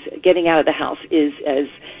possibilities, getting out of the house, is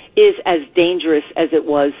as dangerous as it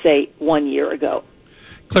was, say, 1 year ago.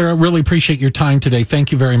 Clara, really appreciate your time today.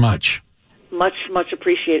 Thank you very much. Much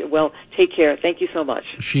appreciated. Well, take care. Thank you so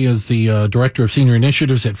much. She is the Director of Senior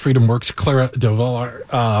Initiatives at Freedom Works, Clara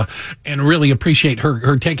DeVolar, and really appreciate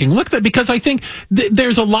her taking a look at that, because I think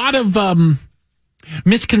there's a lot of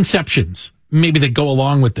misconceptions maybe that go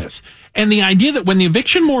along with this. And the idea that when the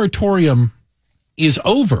eviction moratorium is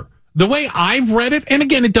over, the way I've read it, and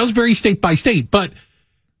again, it does vary state by state, but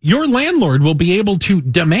your landlord will be able to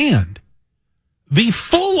demand the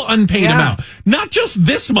full unpaid amount, not just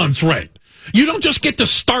this month's rent. You don't just get to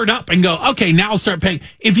start up and go, okay, now I'll start paying.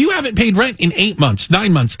 If you haven't paid rent in 8 months,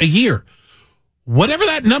 9 months, a year, whatever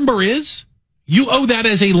that number is, you owe that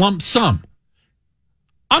as a lump sum.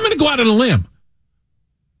 I'm going to go out on a limb.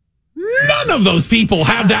 None of those people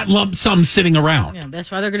have that lump sum sitting around. Yeah, that's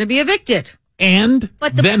why they're going to be evicted. And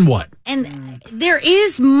then what? And there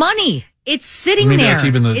is money. It's sitting Maybe there. That's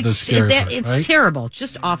even the scary part, it's right? terrible. It's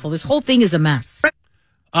just awful. This whole thing is a mess.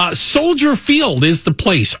 Soldier Field is the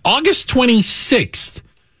place. August 26th.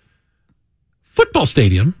 Football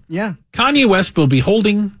stadium. Yeah. Kanye West will be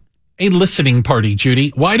holding a listening party,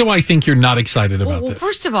 Judy. Why do I think you're not excited about this?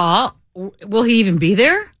 First of all, will he even be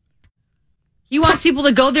there? He wants people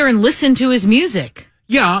to go there and listen to his music.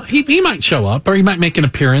 Yeah, he might show up, or he might make an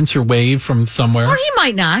appearance or wave from somewhere. Or he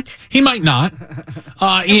might not. He might not. In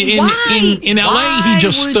LA, he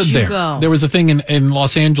just stood there. Go? There was a thing in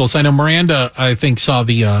Los Angeles. I know Miranda, I think, saw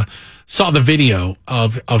the video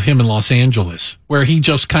of him in Los Angeles, where he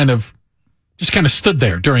just kind of stood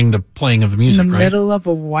there during the playing of the music. In the middle of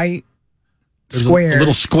a white square, a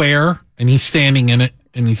little square, and he's standing in it.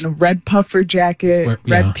 And he's in a red puffer jacket,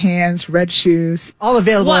 red pants, red shoes. All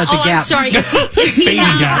available at the Gap. I'm sorry. Is he Baby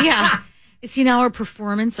now? Gap. Yeah. Is he now a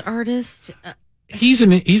performance artist? He's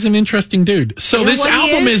an interesting dude. So this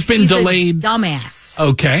album has been delayed. Dumbass.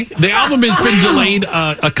 Okay, the album has been delayed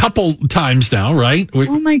a couple times now, right?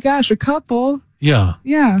 Oh my gosh, a couple. Yeah.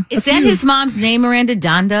 Yeah. Is that his mom's name, Miranda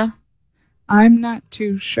Donda? I'm not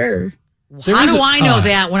too sure. How do I know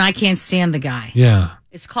that when I can't stand the guy? Yeah.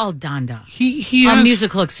 It's called Donda. He Our has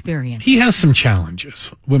musical experience. He has some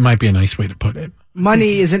challenges. What might be a nice way to put it.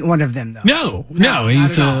 Money isn't one of them, though. No.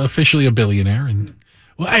 He's officially a billionaire, and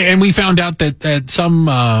we found out that some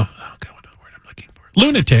what word I'm looking for,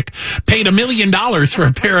 lunatic paid $1 million for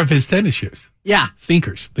a pair of his tennis shoes. Yeah,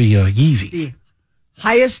 sneakers, the Yeezys. The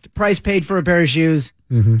highest price paid for a pair of shoes,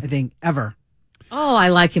 I think, ever. Oh, I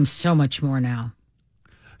like him so much more now.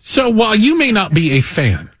 So while you may not be a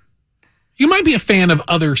fan, you might be a fan of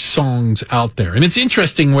other songs out there. And it's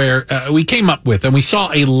interesting where we came up with, and we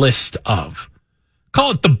saw a list of, call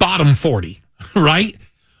it the bottom 40, right?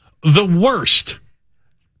 The worst,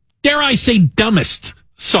 dare I say, dumbest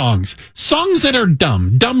songs. Songs that are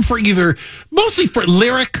dumb. Dumb for either, mostly for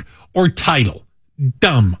lyric or title.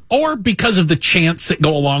 Dumb. Or because of the chants that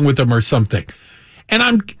go along with them or something. And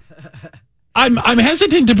I'm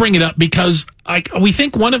hesitant to bring it up because we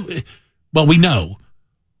think we know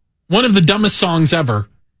one of the dumbest songs ever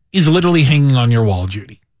is literally hanging on your wall,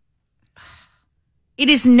 Judy. It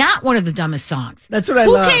is not one of the dumbest songs. That's what I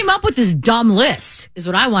love. Who came up with this dumb list is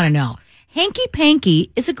what I want to know. Hanky Panky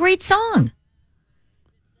is a great song.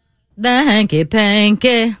 The Hanky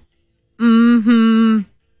Panky. Mm-hmm.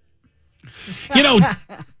 You know,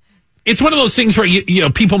 it's one of those things where, you know,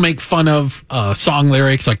 people make fun of song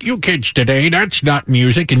lyrics like, you kids today, that's not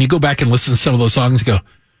music. And you go back and listen to some of those songs and go,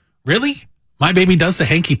 really? My baby does the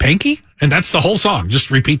hanky panky? And that's the whole song.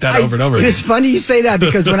 Just repeat that over and over again. It's funny you say that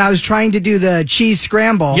because when I was trying to do the cheese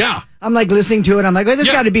scramble, I'm like listening to it. I'm like, well,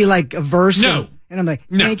 there's got to be like a verse. No. And I'm like,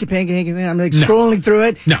 No. hanky panky, hanky panky. I'm like scrolling through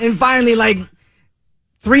it. No. And finally, like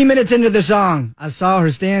 3 minutes into the song, I saw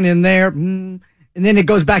her standing there. And then it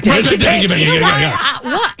goes back to hanky panky.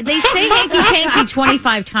 What? They say hanky panky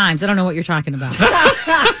 25 times. I don't know what you're talking about.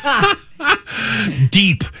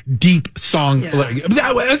 Deep song.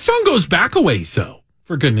 That song goes back a ways, though.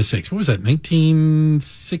 For goodness sakes. What was that?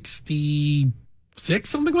 1966?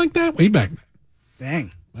 Something like that? Way back.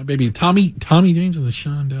 Dang. My baby, Tommy James and the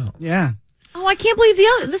Shondells. Yeah. Oh, I can't believe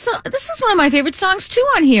this is one of my favorite songs, too,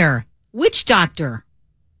 on here. Witch Doctor.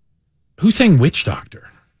 Who sang Witch Doctor?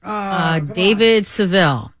 David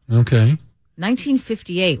Seville. Okay.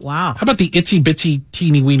 1958. Wow. How about the Itsy Bitsy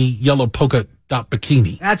Teeny Weeny Yellow Polka Dot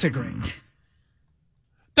Bikini? That's a great.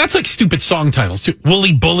 That's like stupid song titles, too.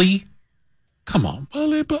 Woolly Bully. Come on.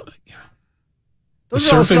 Bully Bully.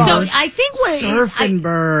 Those are all songs. So I think Surfing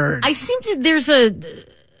Bird. I seem to, there's a...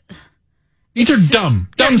 These are dumb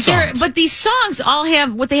songs. But these songs all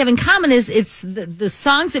have, what they have in common is it's the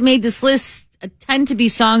songs that made this list tend to be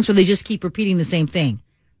songs where they just keep repeating the same thing.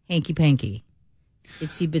 Hanky Panky.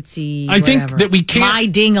 Itsy bitsy. I think that we can't. My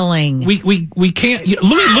ding-a-ling. We can't.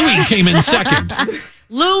 Louis came in second.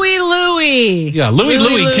 Louis. Yeah,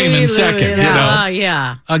 Louis came in second. Yeah.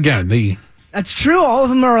 Yeah. Again, That's true. All of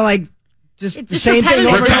them are like just the same thing.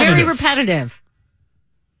 Very repetitive.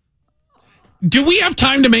 Do we have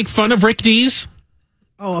time to make fun of Rick Dees?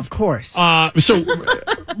 Oh, of course. So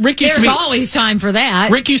Rick used There's to be, always time for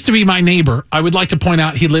that. Rick used to be my neighbor. I would like to point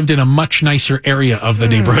out he lived in a much nicer area of the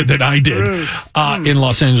neighborhood than I did in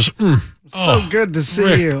Los Angeles. So good to see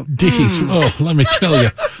Rick you. Dees. Oh, let me tell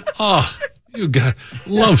you. Oh, you got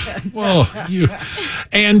love. Oh, you.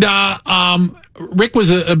 And Rick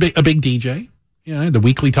was a big DJ. You know, the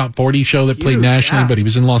weekly Top 40 show that played nationally, but he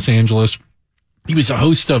was in Los Angeles. He was a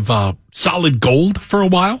host of Solid Gold for a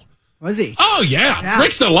while. Was he? Oh, yeah.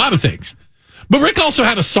 Rick's done a lot of things. But Rick also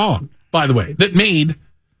had a song, by the way, that made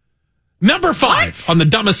number 5 on the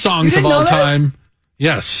dumbest songs of all time.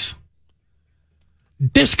 Yes.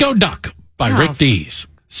 Disco Duck by Rick Dees.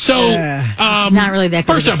 So, not really that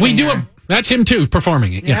good. First off, we do that's him too,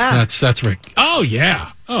 performing it. Yeah, that's Rick. Oh,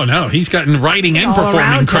 yeah. Oh, no. He's gotten writing and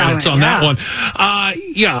performing credits on that one.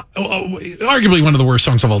 Arguably one of the worst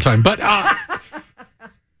songs of all time. But,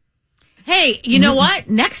 hey, you know what?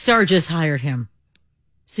 Nextstar just hired him.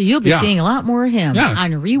 So you'll be seeing a lot more of him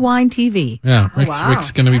on Rewind TV. Yeah,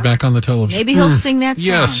 Rick's going to be back on the television. Maybe he'll sing that song.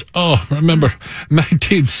 Yes. Oh, remember,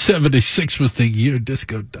 1976 was the year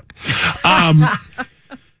Disco Duck.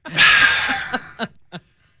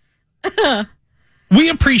 We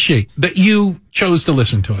appreciate that you chose to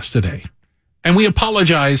listen to us today. And we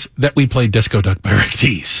apologize that we played Disco Duck by Rick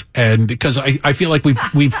Dees. And because I feel like we've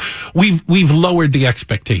lowered the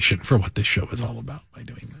expectation for what this show is all about by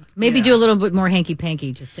doing that. Maybe do a little bit more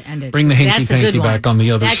hanky-panky just to end it. Bring the hanky-panky back on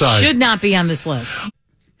the other side. That should not be on this list.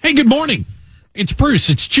 Hey, good morning. It's Bruce.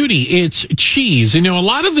 It's Judy. It's Cheese. You know, a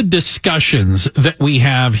lot of the discussions that we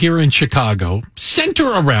have here in Chicago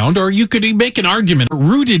center around, or you could make an argument,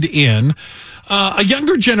 rooted in a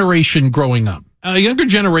younger generation growing up. A younger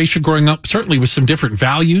generation growing up, certainly with some different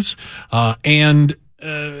values and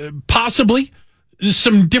possibly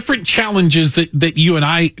some different challenges that you and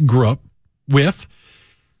I grew up with,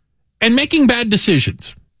 and making bad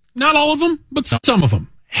decisions. Not all of them, but some of them.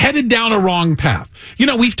 Headed down a wrong path. You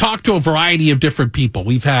know, we've talked to a variety of different people.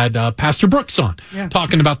 We've had Pastor Brooks on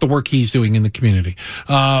talking about the work he's doing in the community.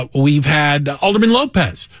 We've had Alderman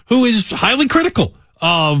Lopez, who is highly critical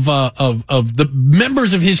of the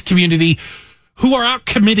members of his community who are out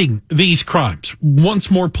committing these crimes. Once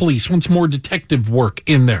more police, once more detective work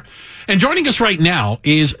in there. And joining us right now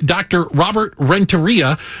is Dr. Robert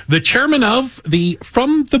Renteria, the chairman of the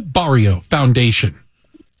From the Barrio Foundation.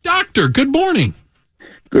 Doctor, good morning.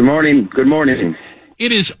 Good morning. Good morning.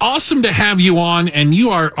 It is awesome to have you on, and you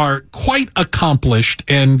are quite accomplished,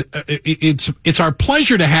 and it's our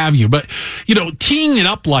pleasure to have you. But, you know, teeing it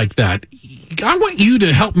up like that, I want you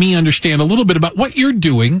to help me understand a little bit about what you're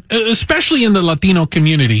doing, especially in the Latino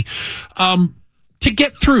community, to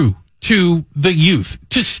get through to the youth,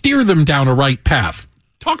 to steer them down a right path.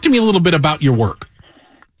 Talk to me a little bit about your work.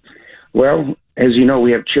 Well, as you know,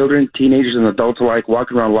 we have children, teenagers, and adults alike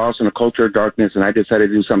walking around lost in a culture of darkness, and I decided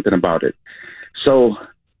to do something about it. So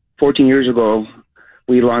 14 years ago,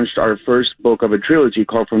 we launched our first book of a trilogy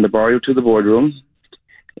called From the Barrio to the Boardroom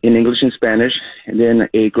in English and Spanish, and then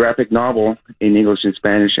a graphic novel in English and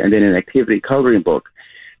Spanish, and then an activity coloring book.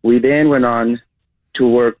 We then went on to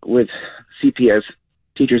work with CPS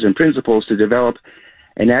teachers and principals to develop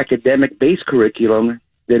an academic-based curriculum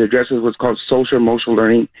that addresses what's called social emotional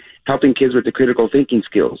learning, helping kids with the critical thinking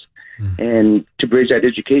skills and to bridge that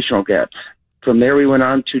educational gap. From there, we went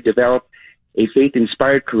on to develop a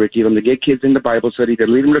faith-inspired curriculum to get kids in the Bible study to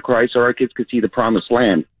lead them to Christ so our kids could see the promised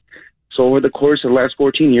land. So over the course of the last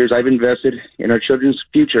 14 years, I've invested in our children's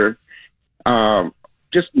future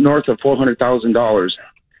just north of $400,000,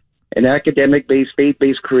 an academic-based,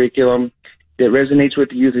 faith-based curriculum that resonates with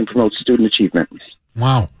the youth and promotes student achievement.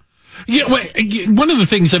 Wow. Yeah, one of the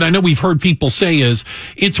things that I know we've heard people say is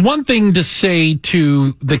it's one thing to say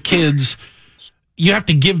to the kids, you have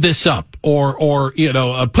to give this up or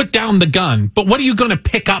put down the gun. But what are you going to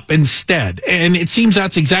pick up instead? And it seems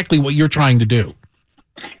that's exactly what you're trying to do.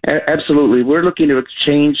 Absolutely. We're looking to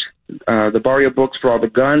exchange the Barrio books for all the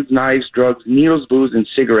guns, knives, drugs, needles, booze, and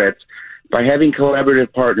cigarettes by having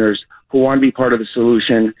collaborative partners who want to be part of the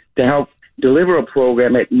solution to help deliver a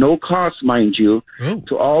program at no cost, mind you,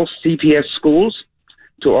 to all CPS schools,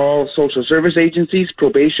 to all social service agencies,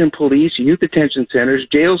 probation, police, youth detention centers,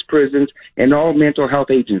 jails, prisons, and all mental health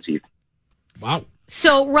agencies. Wow.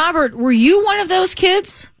 So, Robert, were you one of those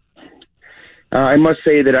kids? I must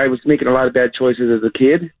say that I was making a lot of bad choices as a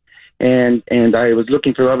kid, and I was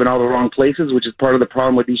looking for love in all the wrong places, which is part of the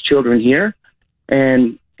problem with these children here.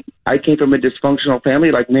 And I came from a dysfunctional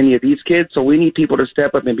family like many of these kids, so we need people to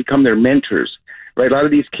step up and become their mentors, right? A lot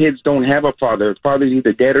of these kids don't have a father. Father's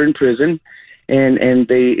either dead or in prison, and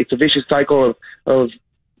it's a vicious cycle of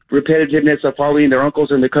repetitiveness of following their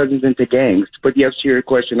uncles and their cousins into gangs. But yes, to your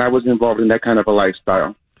question, I was involved in that kind of a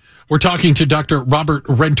lifestyle. We're talking to Dr. Robert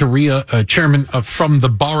Renteria, chairman of From the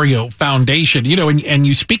Barrio Foundation. And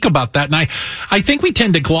you speak about that, and I think we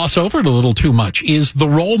tend to gloss over it a little too much, is the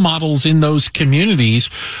role models in those communities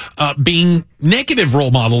being negative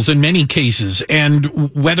role models in many cases.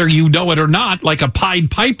 And whether you know it or not, like a Pied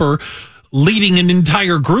Piper leading an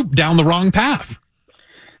entire group down the wrong path.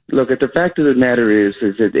 Look, the fact of the matter is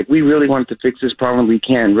that if we really want to fix this problem, we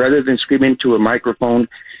can. Rather than scream into a microphone,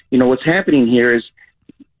 what's happening here is,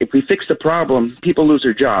 if we fix the problem, people lose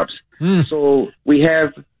their jobs. So we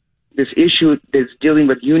have this issue that's dealing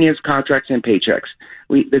with unions, contracts, and paychecks.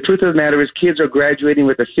 The truth of the matter is kids are graduating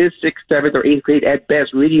with a 5th, 6th, 7th, or 8th grade at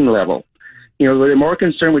best reading level. They're more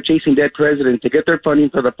concerned with chasing dead presidents to get their funding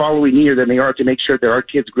for the following year than they are to make sure that our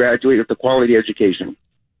kids graduate with a quality education.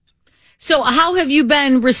 So how have you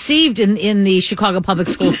been received in the Chicago public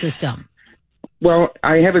school system? Well,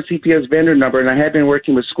 I have a CPS vendor number, and I have been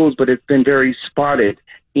working with schools, but it's been very spotted.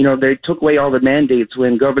 They took away all the mandates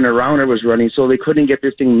when Governor Rauner was running, so they couldn't get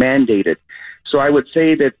this thing mandated. So I would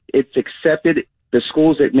say that it's accepted. The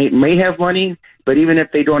schools that may have money, but even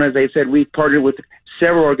if they don't, as I said, we've partnered with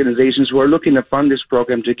several organizations who are looking to fund this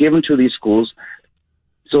program to give them to these schools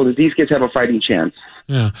so that these kids have a fighting chance.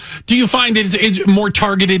 Yeah. Do you find it's more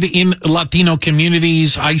targeted in Latino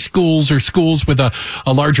communities, high schools, or schools with a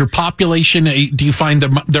larger population? Do you find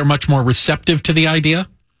they're much more receptive to the idea?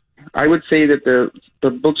 I would say that the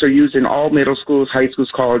books are used in all middle schools, high schools,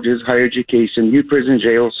 colleges, higher education, youth prison,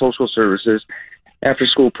 jail, social services,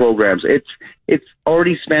 after-school programs. It's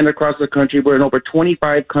already spanned across the country. We're in over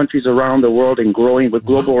 25 countries around the world and growing with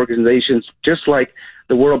global organizations, just like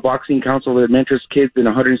the World Boxing Council that mentors kids in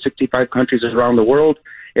 165 countries around the world,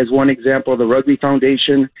 as one example, the Rugby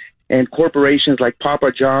Foundation, and corporations like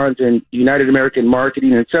Papa John's and United American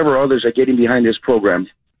Marketing and several others are getting behind this program.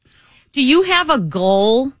 Do you have a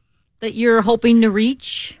goal that you're hoping to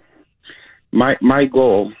reach? My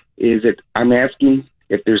goal is that I'm asking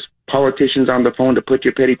if there's politicians on the phone to put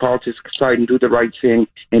your petty politics aside and do the right thing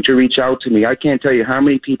and to reach out to me. I can't tell you how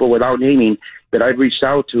many people without naming that I've reached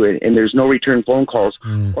out to it, and there's no return phone calls,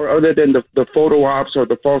 or other than the photo ops or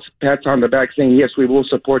the false pats on the back saying, yes, we will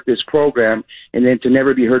support this program, and then to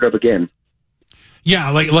never be heard of again.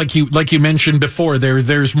 Yeah, like you mentioned before,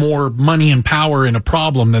 there's more money and power in a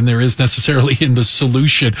problem than there is necessarily in the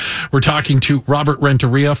solution. We're talking to Robert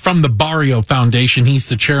Renteria from the Barrio Foundation. He's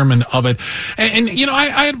the chairman of it. And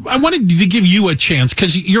I wanted to give you a chance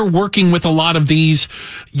because you're working with a lot of these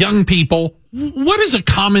young people. What is a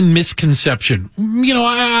common misconception?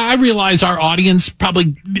 I realize our audience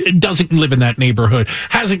probably doesn't live in that neighborhood,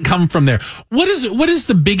 hasn't come from there. What is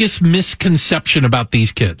the biggest misconception about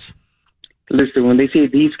these kids? Listen, when they say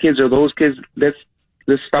these kids or those kids, let's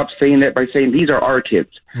stop saying that by saying these are our kids.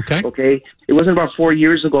 Okay? It wasn't about 4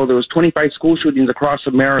 years ago. There was 25 school shootings across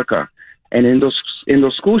America. And in those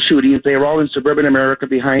school shootings, they were all in suburban America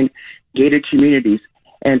behind gated communities.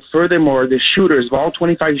 And furthermore, the shooters of all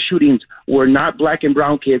 25 shootings were not black and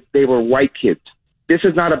brown kids. They were white kids. This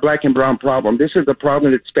is not a black and brown problem. This is a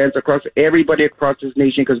problem that spans across everybody across this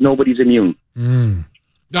nation because nobody's immune.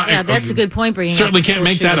 Yeah, that's a good point. Bringing certainly can't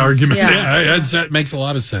make that argument. Yeah, that makes a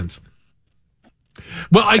lot of sense.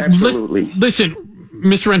 Well, listen,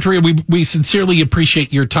 Mr. Renteria, we sincerely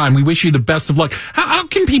appreciate your time. We wish you the best of luck. How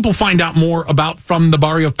can people find out more about From the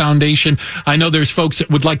Barrio Foundation? I know there's folks that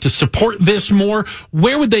would like to support this more.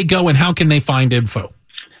 Where would they go and how can they find info?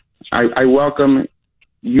 I welcome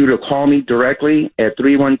you to call me directly at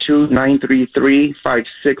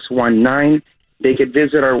 312-933-5619. They could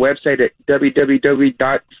visit our website at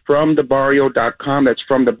www.fromthebarrio.com. That's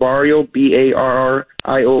from the barrio, BARRIO.com.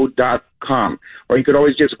 Or you could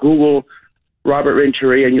always just Google Robert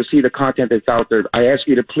Renteria and you'll see the content that's out there. I ask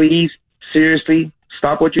you to please, seriously,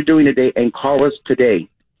 stop what you're doing today and call us today.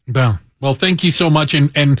 Well, thank you so much. And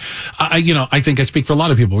I think I speak for a lot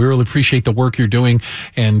of people. We really appreciate the work you're doing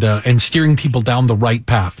and steering people down the right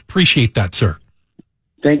path. Appreciate that, sir.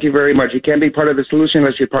 Thank you very much. You can't be part of the solution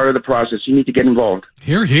unless you're part of the process. You need to get involved.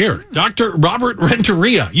 Hear, hear. Dr. Robert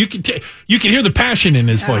Renteria. You can hear the passion in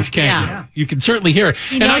his voice, can't you? You can certainly hear it.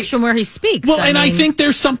 He knows from where he speaks. Well, I think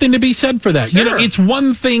there's something to be said for that. Sure. It's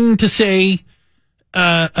one thing to say,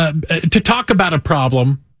 to talk about a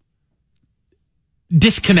problem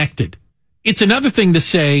disconnected. It's another thing to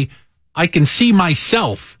say, I can see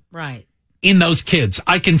myself Right. in those kids.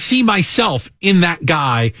 I can see myself in that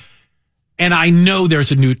guy, and I know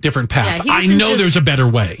there's a different path. I know there's a better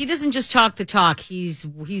way. He doesn't just talk the talk. He's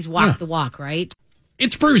walked the walk, right?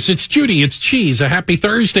 It's Bruce, it's Judy, it's Cheese. A happy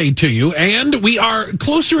Thursday to you. And we are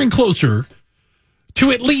closer and closer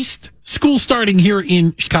to at least school starting here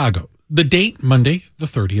in Chicago. The date, Monday, the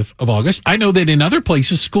 30th of August. I know that in other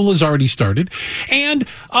places, school has already started. And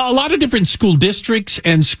a lot of different school districts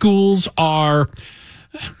and schools are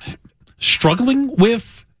struggling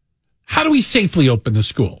with how do we safely open the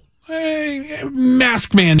school?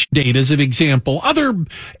 Mask mandate as an example, other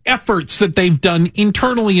efforts that they've done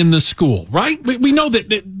internally in the school, right? We know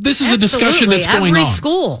that this is a discussion that's going on. Every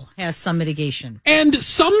school has some mitigation. And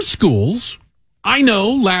some schools, I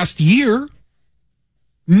know last year,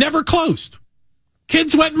 never closed.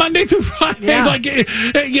 Kids went Monday through Friday.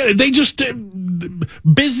 Yeah. They just,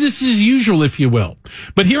 business as usual, if you will.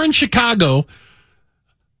 But here in Chicago,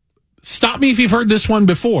 stop me if you've heard this one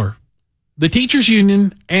before. The teachers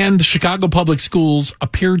union and the Chicago Public Schools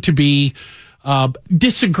appear to be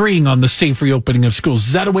disagreeing on the safe reopening of schools.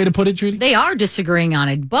 Is that a way to put it, Judy? They are disagreeing on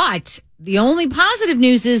it, but the only positive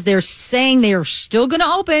news is they're saying they are still going to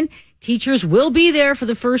open. Teachers will be there for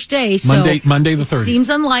the first day. So Monday the 30th. It seems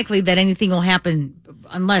unlikely that anything will happen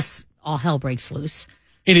unless all hell breaks loose.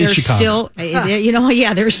 It is Chicago.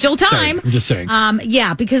 There's still time. I'm just saying.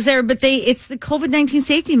 Because it's the COVID-19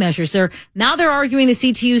 safety measures. They're arguing, the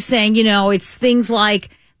CTU saying, it's things like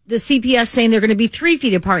the CPS saying they're going to be 3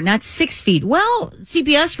 feet apart, not 6 feet. Well,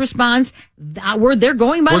 CPS responds, they're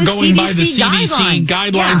going by the CDC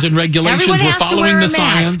guidelines and regulations. We're following the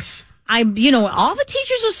science. All the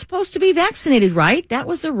teachers are supposed to be vaccinated, right? That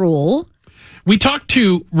was a rule. We talked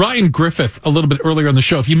to Ryan Griffith a little bit earlier on the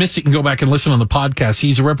show. If you missed it, you can go back and listen on the podcast.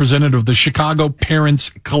 He's a representative of the Chicago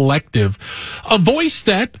Parents Collective, a voice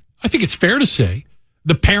that I think it's fair to say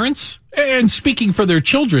the parents, and speaking for their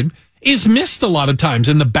children, is missed a lot of times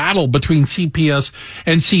in the battle between CPS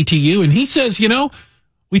and CTU. And he says,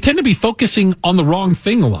 we tend to be focusing on the wrong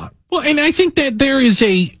thing a lot. Well, and I think that there is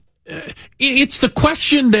it's the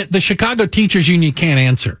question that the Chicago Teachers Union can't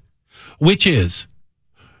answer, which is,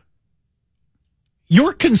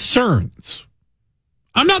 your concerns,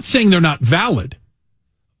 I'm not saying they're not valid,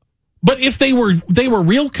 but if they were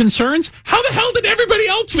real concerns, how the hell did everybody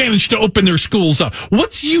else manage to open their schools up?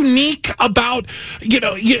 What's unique about,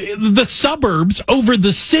 the suburbs over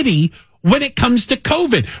the city when it comes to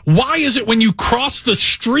COVID? Why is it when you cross the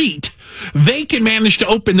street, they can manage to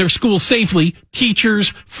open their schools safely,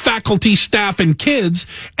 teachers, faculty, staff, and kids,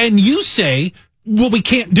 and you say, well, we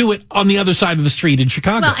can't do it on the other side of the street in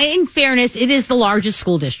Chicago. Well, in fairness, it is the largest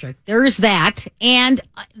school district. There is that. And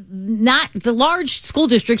not the large school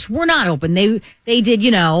districts were not open. They did,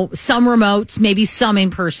 some remotes, maybe some in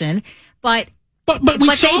person. But we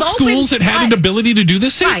saw schools that had an ability to do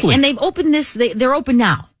this safely. Right, and they've opened this. They're open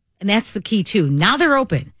now. And that's the key, too. Now they're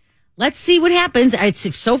open. Let's see what happens.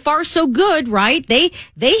 It's so far so good, right? They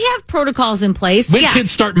have protocols in place. When kids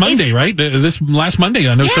start Monday, right? This last Monday,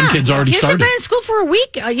 I know some kids already started. Kids have been in school for a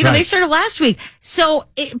week. They started last week. So,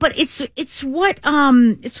 it's what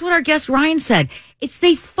our guest Ryan said.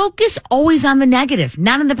 They focus always on the negative,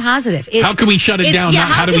 not on the positive. How can we shut it down?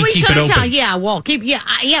 How do we keep it open? Down? Yeah, well,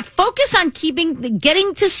 focus on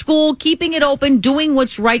getting to school, keeping it open, doing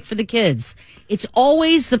what's right for the kids. It's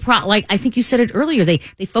always the problem. Like I think you said it earlier, they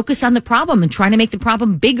focus on the problem and trying to make the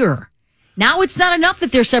problem bigger. Now it's not enough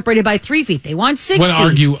that they're separated by 3 feet. They want 6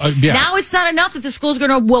 feet. Now it's not enough that the school's going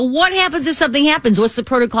to, well, what happens if something happens? What's the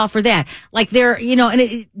protocol for that? Like and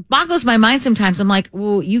it boggles my mind sometimes. I'm like,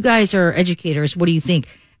 well, you guys are educators. What do you think?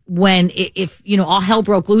 If all hell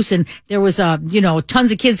broke loose and there was,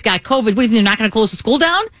 tons of kids got COVID, what do you think? They're not going to close the school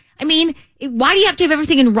down? I mean, why do you have to have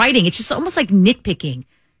everything in writing? It's just almost like nitpicking.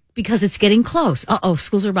 Because it's getting close.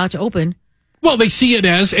 Schools are about to open. Well, they see it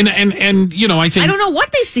as, and I think... I don't know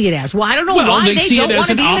what they see it as. Well, I don't know why they see don't it as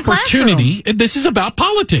an opportunity. This is about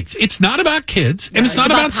politics. It's not about kids, and it's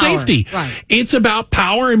not about safety. Right. It's about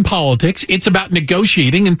power and politics. It's about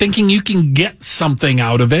negotiating and thinking you can get something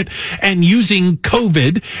out of it, and using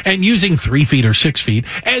COVID and using 3 feet or 6 feet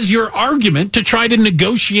as your argument to try to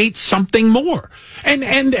negotiate something more. And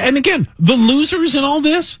again, the losers in all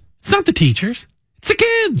this, it's not the teachers. It's the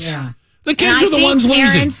kids. Yeah. The kids are the ones losing.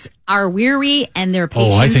 Parents are weary and their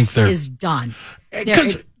patience is done.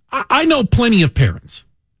 Because I know plenty of parents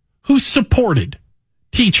who supported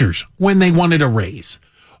teachers when they wanted a raise.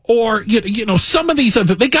 Or, some of these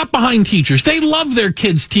other, they got behind teachers. They love their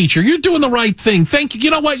kid's teacher. You're doing the right thing. Thank you.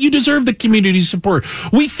 You know what? You deserve the community support.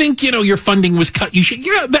 We think, your funding was cut. You should,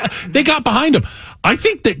 they got behind them. I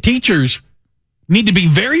think that teachers need to be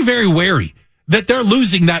very, very wary that they're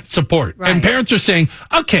losing that support. Right. And parents are saying,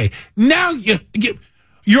 okay, now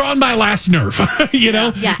you're on my last nerve.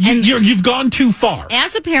 Yeah. You've gone too far.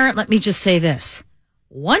 As a parent, let me just say this.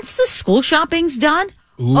 Once the school shopping's done,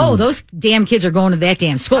 those damn kids are going to that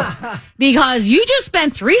damn school. Because you just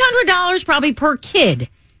spent $300 probably per kid.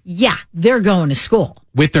 Yeah, they're going to school.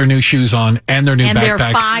 With their new shoes on and their new backpack. And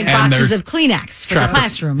their 5 boxes of Kleenex for the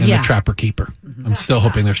classroom. And the Trapper Keeper. I'm still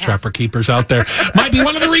hoping there's Trapper Keepers out there. Might be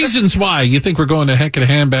one of the reasons why you think we're going to heck in a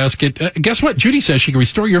handbasket. Guess what? Judy says she can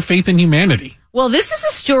restore your faith in humanity. Well, this is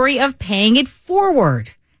a story of paying it forward.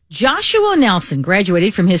 Joshua Nelson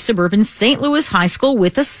graduated from his suburban St. Louis high school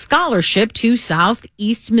with a scholarship to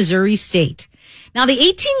Southeast Missouri State. Now, the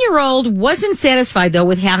 18-year-old wasn't satisfied, though,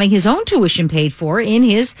 with having his own tuition paid for in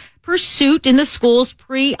his pursuit in the school's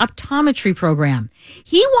pre-optometry program.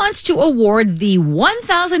 He wants to award the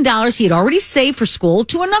 $1,000 he had already saved for school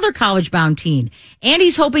to another college-bound teen, and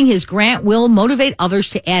he's hoping his grant will motivate others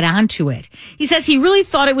to add on to it. He says he really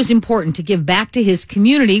thought it was important to give back to his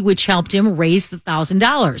community, which helped him raise the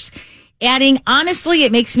 $1,000. Adding, honestly,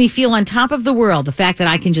 it makes me feel on top of the world. The fact that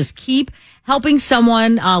I can just keep helping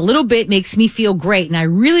someone a little bit makes me feel great, and I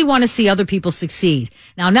really want to see other people succeed.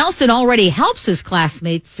 Now, Nelson already helps his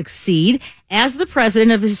classmates succeed as the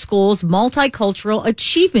president of his school's Multicultural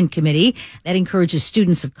Achievement Committee that encourages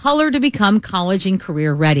students of color to become college and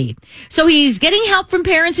career ready. So he's getting help from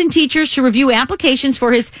parents and teachers to review applications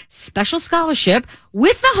for his special scholarship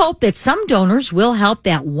with the hope that some donors will help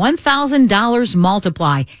that $1,000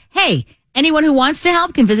 multiply. Hey, anyone who wants to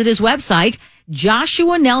help can visit his website,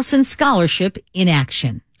 Joshua Nelson Scholarship in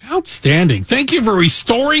Action. Outstanding. Thank you for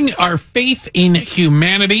restoring our faith in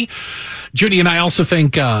humanity. Judy and I also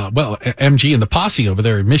thank, MG and the posse over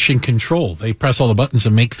there at Mission Control. They press all the buttons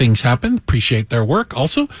and make things happen. Appreciate their work.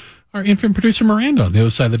 Also, our infant producer Miranda on the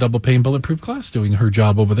other side of the double pane bulletproof glass doing her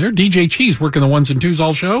job over there. DJ Cheese working the 1s and 2s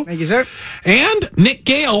all show. Thank you, sir. And Nick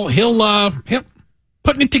Gale, he'll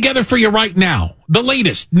putting it together for you right now. The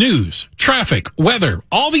latest news, traffic, weather,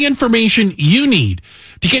 all the information you need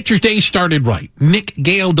to get your day started right. Nick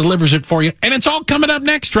Gale delivers it for you, and it's all coming up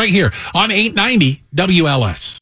next right here on 890 WLS.